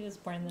in the 80s. He was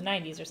born in the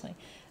 90s or something.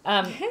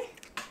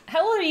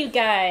 How old are you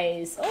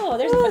guys? Oh,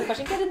 there's a fun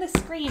question. Get in the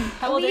screen.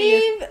 How old are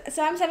you?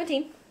 So I'm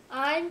 17.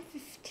 I'm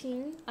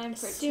 15. I'm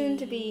pretty. Soon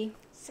to be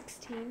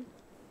 16.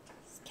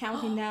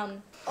 counting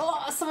down.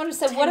 Oh, someone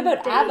said, 10 what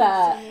about days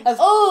ABBA? in Of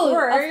Oh,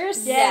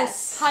 course.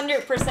 yes.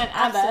 100%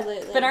 ABBA.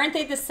 Absolutely. But aren't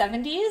they the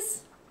 70s?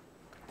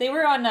 They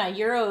were on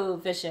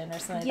Eurovision or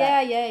something like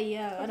Yeah, that.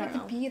 yeah. I What don't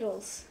about know. the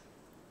Beatles?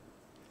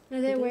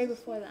 No, they're way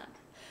before that.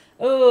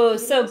 Oh,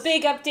 so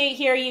big update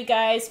here, you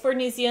guys, for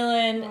New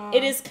Zealand. Wow.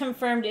 It is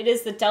confirmed it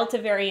is the Delta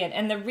variant.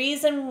 And the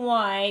reason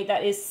why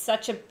that is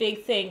such a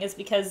big thing is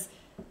because,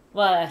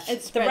 well, It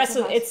the spreads rest so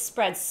of fast. it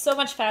spreads so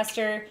much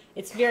faster.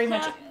 It's very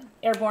much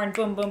airborne.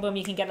 Boom, boom, boom.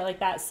 You can get it like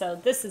that. So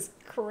this is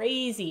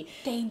crazy.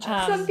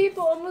 Dangerous. Some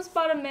people almost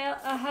bought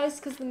a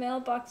house because the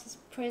mailbox is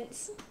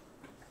Prince.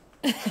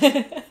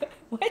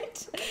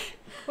 What?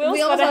 We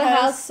almost bought a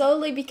house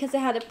solely because it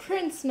had a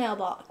Prince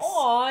mailbox.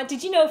 Aw,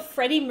 did you know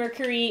Freddie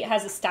Mercury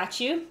has a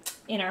statue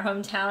in our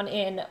hometown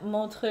in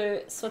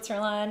Montreux,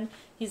 Switzerland.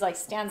 He's like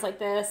stands like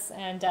this,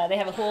 and they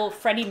have a whole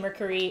Freddie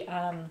Mercury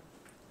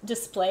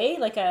display,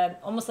 like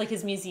almost like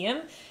his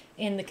museum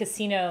in the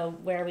casino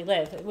where we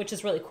live, which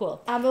is really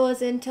cool. ABBA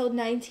was until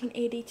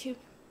 1982.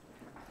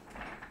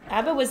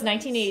 ABBA was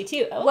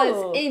 1982. Oh.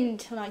 Was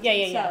until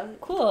 1982. Yeah.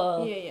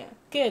 Cool. Yeah.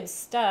 Good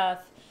stuff.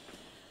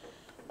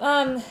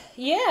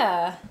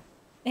 Yeah.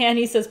 And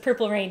he says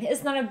Purple Rain.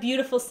 Isn't that a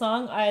beautiful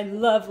song? I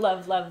love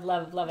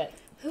it.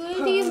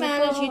 Who do you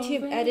manage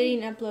YouTube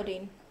editing and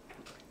uploading?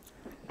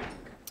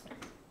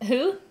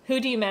 Who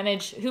do you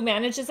manage? Who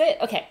manages it?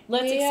 Okay,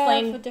 let's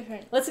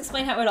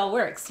explain how it all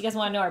works. You guys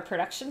want to know our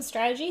production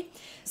strategy?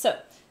 So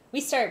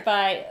we start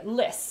by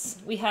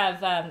lists. We have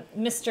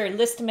Mr.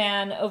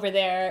 Listman over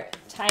there,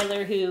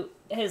 Tyler, who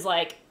is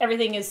like,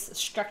 everything is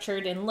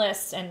structured in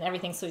lists and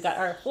everything. So we've got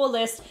our whole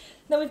list.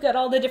 Then we've got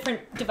all the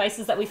different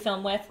devices that we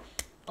film with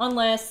on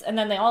lists, and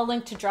then they all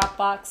link to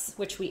Dropbox,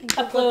 which we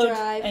upload,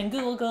 and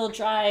Google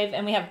Drive,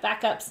 and we have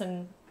backups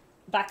and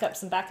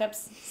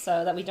backups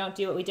so that we don't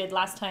do what we did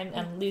last time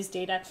and lose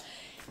data.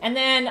 And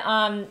then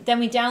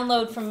we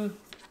download from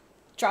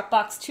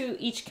Dropbox to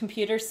each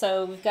computer,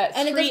 so we've got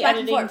and free it goes back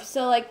editing. and forth.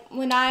 So like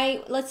when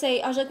let's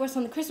say I was like working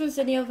on the Christmas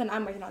video, and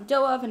I'm working on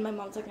Doe of, and my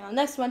mom's working on the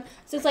next one.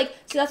 So it's like,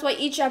 so that's why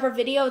each of our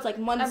video is like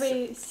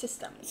every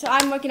system. So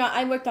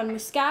I worked on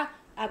Muscat,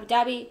 Abu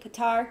Dhabi,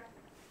 Qatar.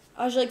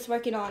 Angelique's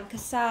working on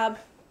Kasab.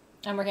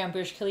 I'm working on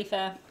Burj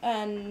Khalifa.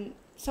 And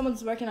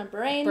someone's working on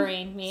Bahrain.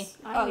 Bahrain, me.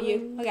 Oh,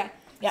 you. Okay.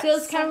 Yeah. So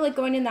it's kind of like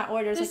going in that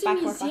order. There's like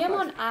a museum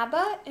on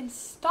ABBA in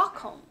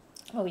Stockholm.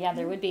 Oh yeah,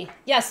 there would be.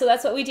 Yeah, so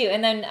that's what we do.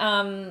 And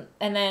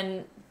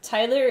then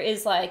Tyler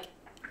is like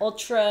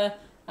ultra,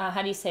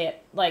 how do you say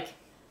it? Like,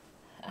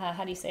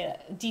 how do you say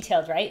it?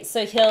 Detailed, right?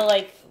 So he'll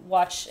like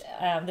watch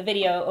the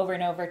video over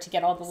and over to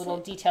get all the little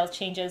detail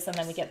changes, and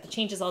then we get the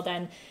changes all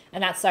done,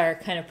 and that's our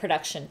kind of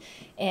production.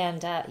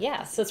 And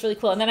yeah, so it's really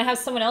cool. And then I have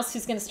someone else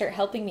who's going to start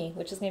helping me,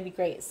 which is going to be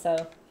great.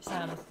 So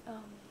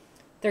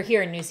they're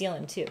here in New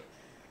Zealand too.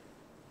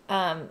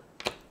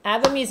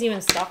 ABBA Museum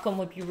in Stockholm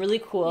would be really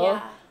cool.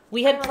 Yeah.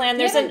 We had planned.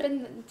 I haven't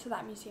been to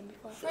that museum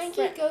before.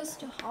 Frankie Goes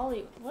to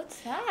Hollywood. What's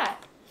that?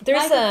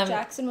 There's Michael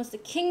Jackson was the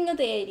king of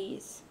the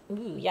 80s.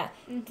 Ooh, yeah.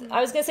 Mm-hmm.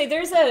 I was going to say,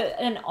 there's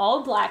an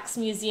All Blacks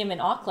museum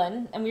in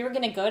Auckland, and we were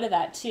going to go to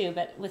that too,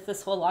 but with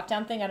this whole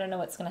lockdown thing, I don't know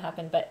what's going to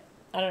happen, but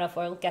I don't know if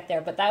we'll get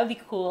there, but that would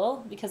be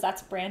cool, because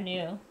that's brand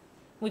new.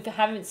 We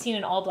haven't seen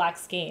an All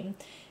Blacks game,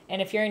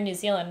 and if you're in New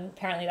Zealand,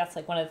 apparently that's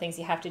like one of the things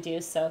you have to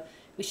do, so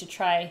we should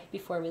try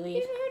before we leave.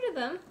 You've heard of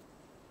them?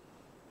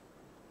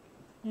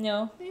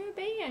 No. They're a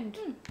band.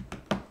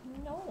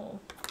 No.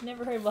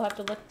 Never heard. We'll have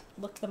to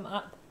look them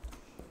up.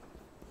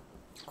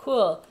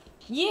 Cool.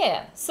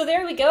 Yeah, so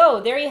there we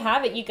go. There you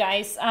have it, you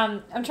guys.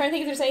 I'm trying to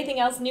think if there's anything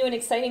else new and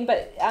exciting,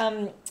 but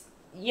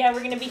yeah, we're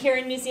going to be here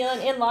in New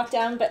Zealand in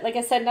lockdown, but like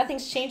I said,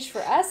 nothing's changed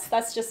for us.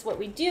 That's just what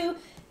we do,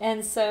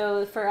 and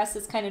so for us,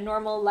 it's kind of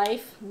normal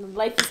life.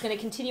 Life is going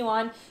to continue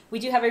on. We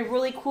do have a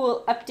really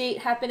cool update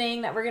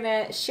happening that we're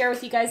going to share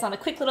with you guys on a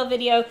quick little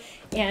video,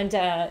 and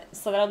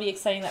so that'll be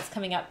exciting. That's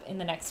coming up in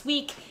the next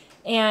week,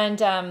 and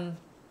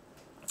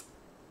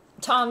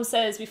Tom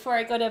says, before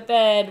I go to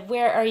bed,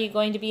 where are you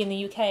going to be in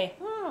the UK?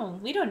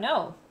 We don't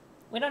know.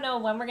 We don't know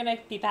when we're going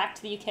to be back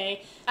to the UK.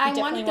 I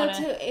want to go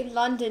to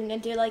London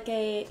and do like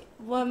a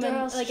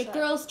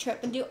girls trip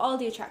and do all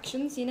the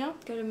attractions, you know?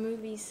 Go to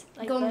movies.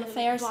 Like go on the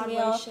Ferris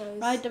wheel, shows.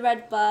 ride the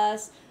red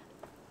bus,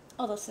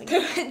 all those things.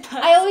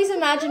 I always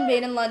imagine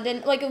being in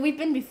London. Like, we've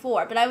been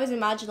before, but I always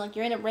imagine like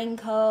you're in a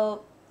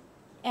raincoat.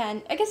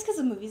 And I guess because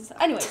of movies.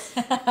 Anyways,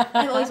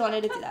 I've always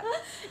wanted to do that.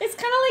 It's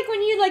kind of like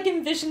when you like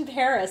envision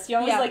Paris. You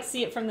always like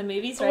see it from the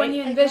movies, right? When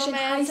you envision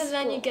romance, high school.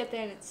 and then you get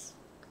there and it's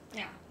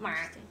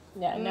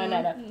Yeah,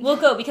 no. We'll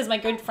go because my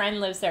good friend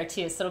lives there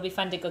too, so it'll be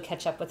fun to go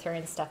catch up with her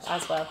and stuff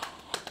as well.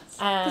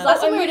 Because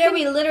last time we were there,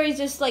 we literally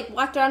just like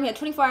walked around. We had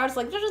 24 hours,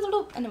 like,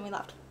 and then we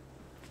left.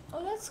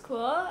 Oh, that's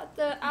cool. At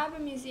the ABBA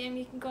Museum,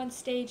 you can go on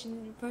stage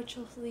and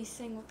virtually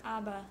sing with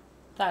ABBA.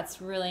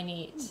 That's really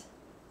neat.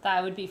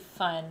 That would be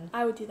fun.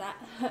 I would do that.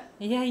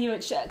 Yeah, you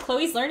would.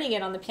 Chloe's learning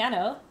it on the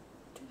piano.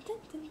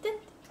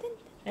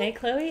 Hey,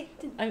 Chloe?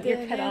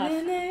 You're cut off.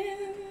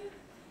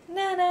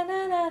 Na na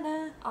na na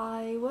na.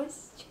 I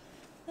was.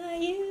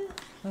 You.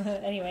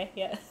 Anyway,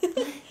 yeah.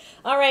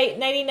 All right,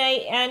 nighty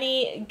night,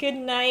 Annie. Good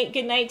night.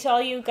 Good night to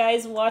all you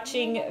guys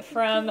watching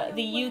from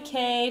the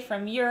UK,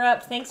 from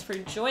Europe. Thanks for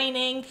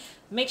joining.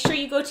 Make sure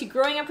you go to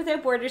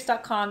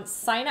growingupwithoutborders.com.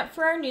 Sign up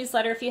for our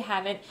newsletter if you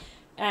haven't.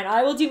 And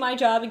I will do my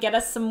job and get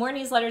us some more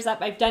newsletters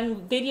up. I've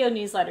done video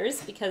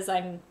newsletters because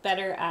I'm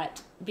better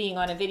at being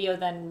on a video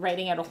than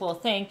writing out a whole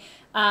thing.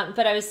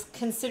 But I was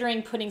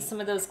considering putting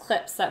some of those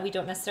clips that we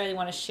don't necessarily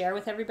want to share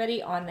with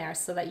everybody on there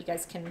so that you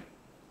guys can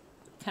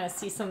kind of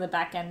see some of the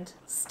back end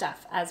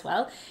stuff as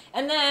well.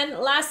 And then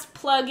last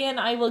plug-in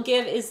I will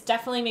give is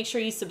definitely make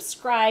sure you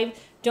subscribe.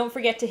 Don't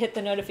forget to hit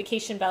the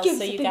notification bell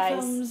so you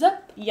guys... Thumbs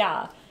up.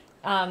 Yeah.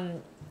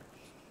 And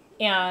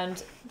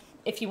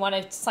if you want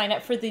to sign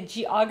up for the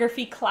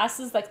geography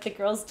classes like the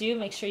girls do,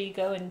 make sure you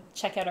go and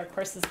check out our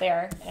courses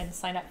there and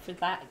sign up for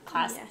that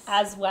class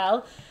as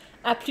well.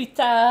 À plus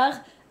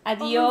tard.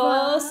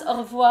 Adios. Au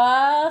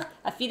revoir.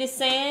 Auf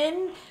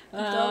Wiedersehen.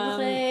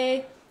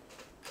 Dobre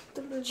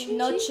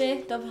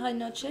noche. Dobre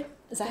noche.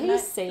 Is that how you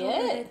say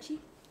it?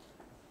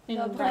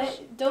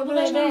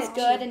 Dobre is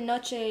good, and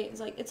noche is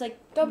like, it's like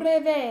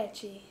Dobre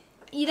veci.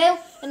 you know,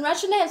 in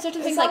Russian they have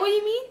certain Is things that like what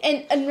you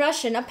mean? in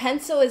Russian a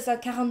pencil is a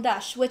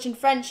carandache, which in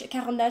French a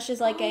carandache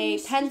is like a you're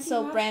speaking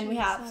pencil brand we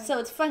Russian, have. sorry. So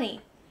it's funny. How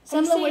do Some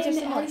of the you words are say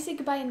how similar. do you say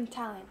goodbye in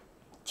Italian?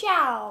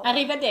 Ciao.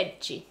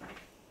 Arrivederci.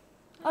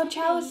 Oh,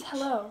 ciao is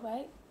hello,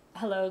 right?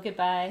 Hello,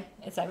 goodbye.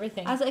 It's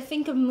everything. As I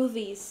think of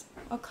movies,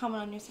 I'll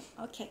comment on yours.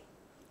 Okay,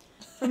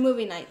 for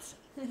movie nights.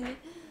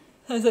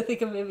 As I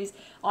think of movies.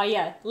 Oh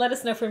yeah, let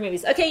us know for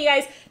movies. Okay, you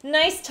guys,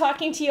 nice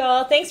talking to you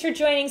all. Thanks for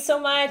joining so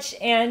much.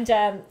 And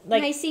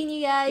Nice seeing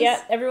you guys.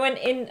 yeah, everyone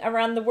in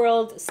around the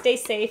world, stay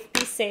safe,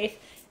 be safe,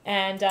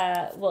 and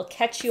we'll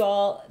catch you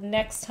all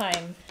next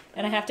time.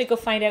 And I have to go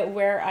find out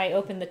where I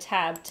open the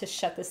tab to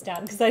shut this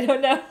down because I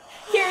don't know.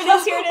 Here it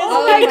is. Here it is.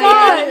 Oh my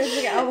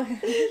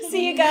gosh.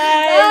 See you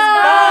guys.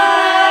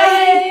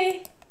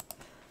 Bye.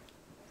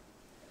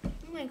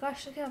 Oh my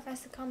gosh, look how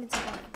fast the comments are going.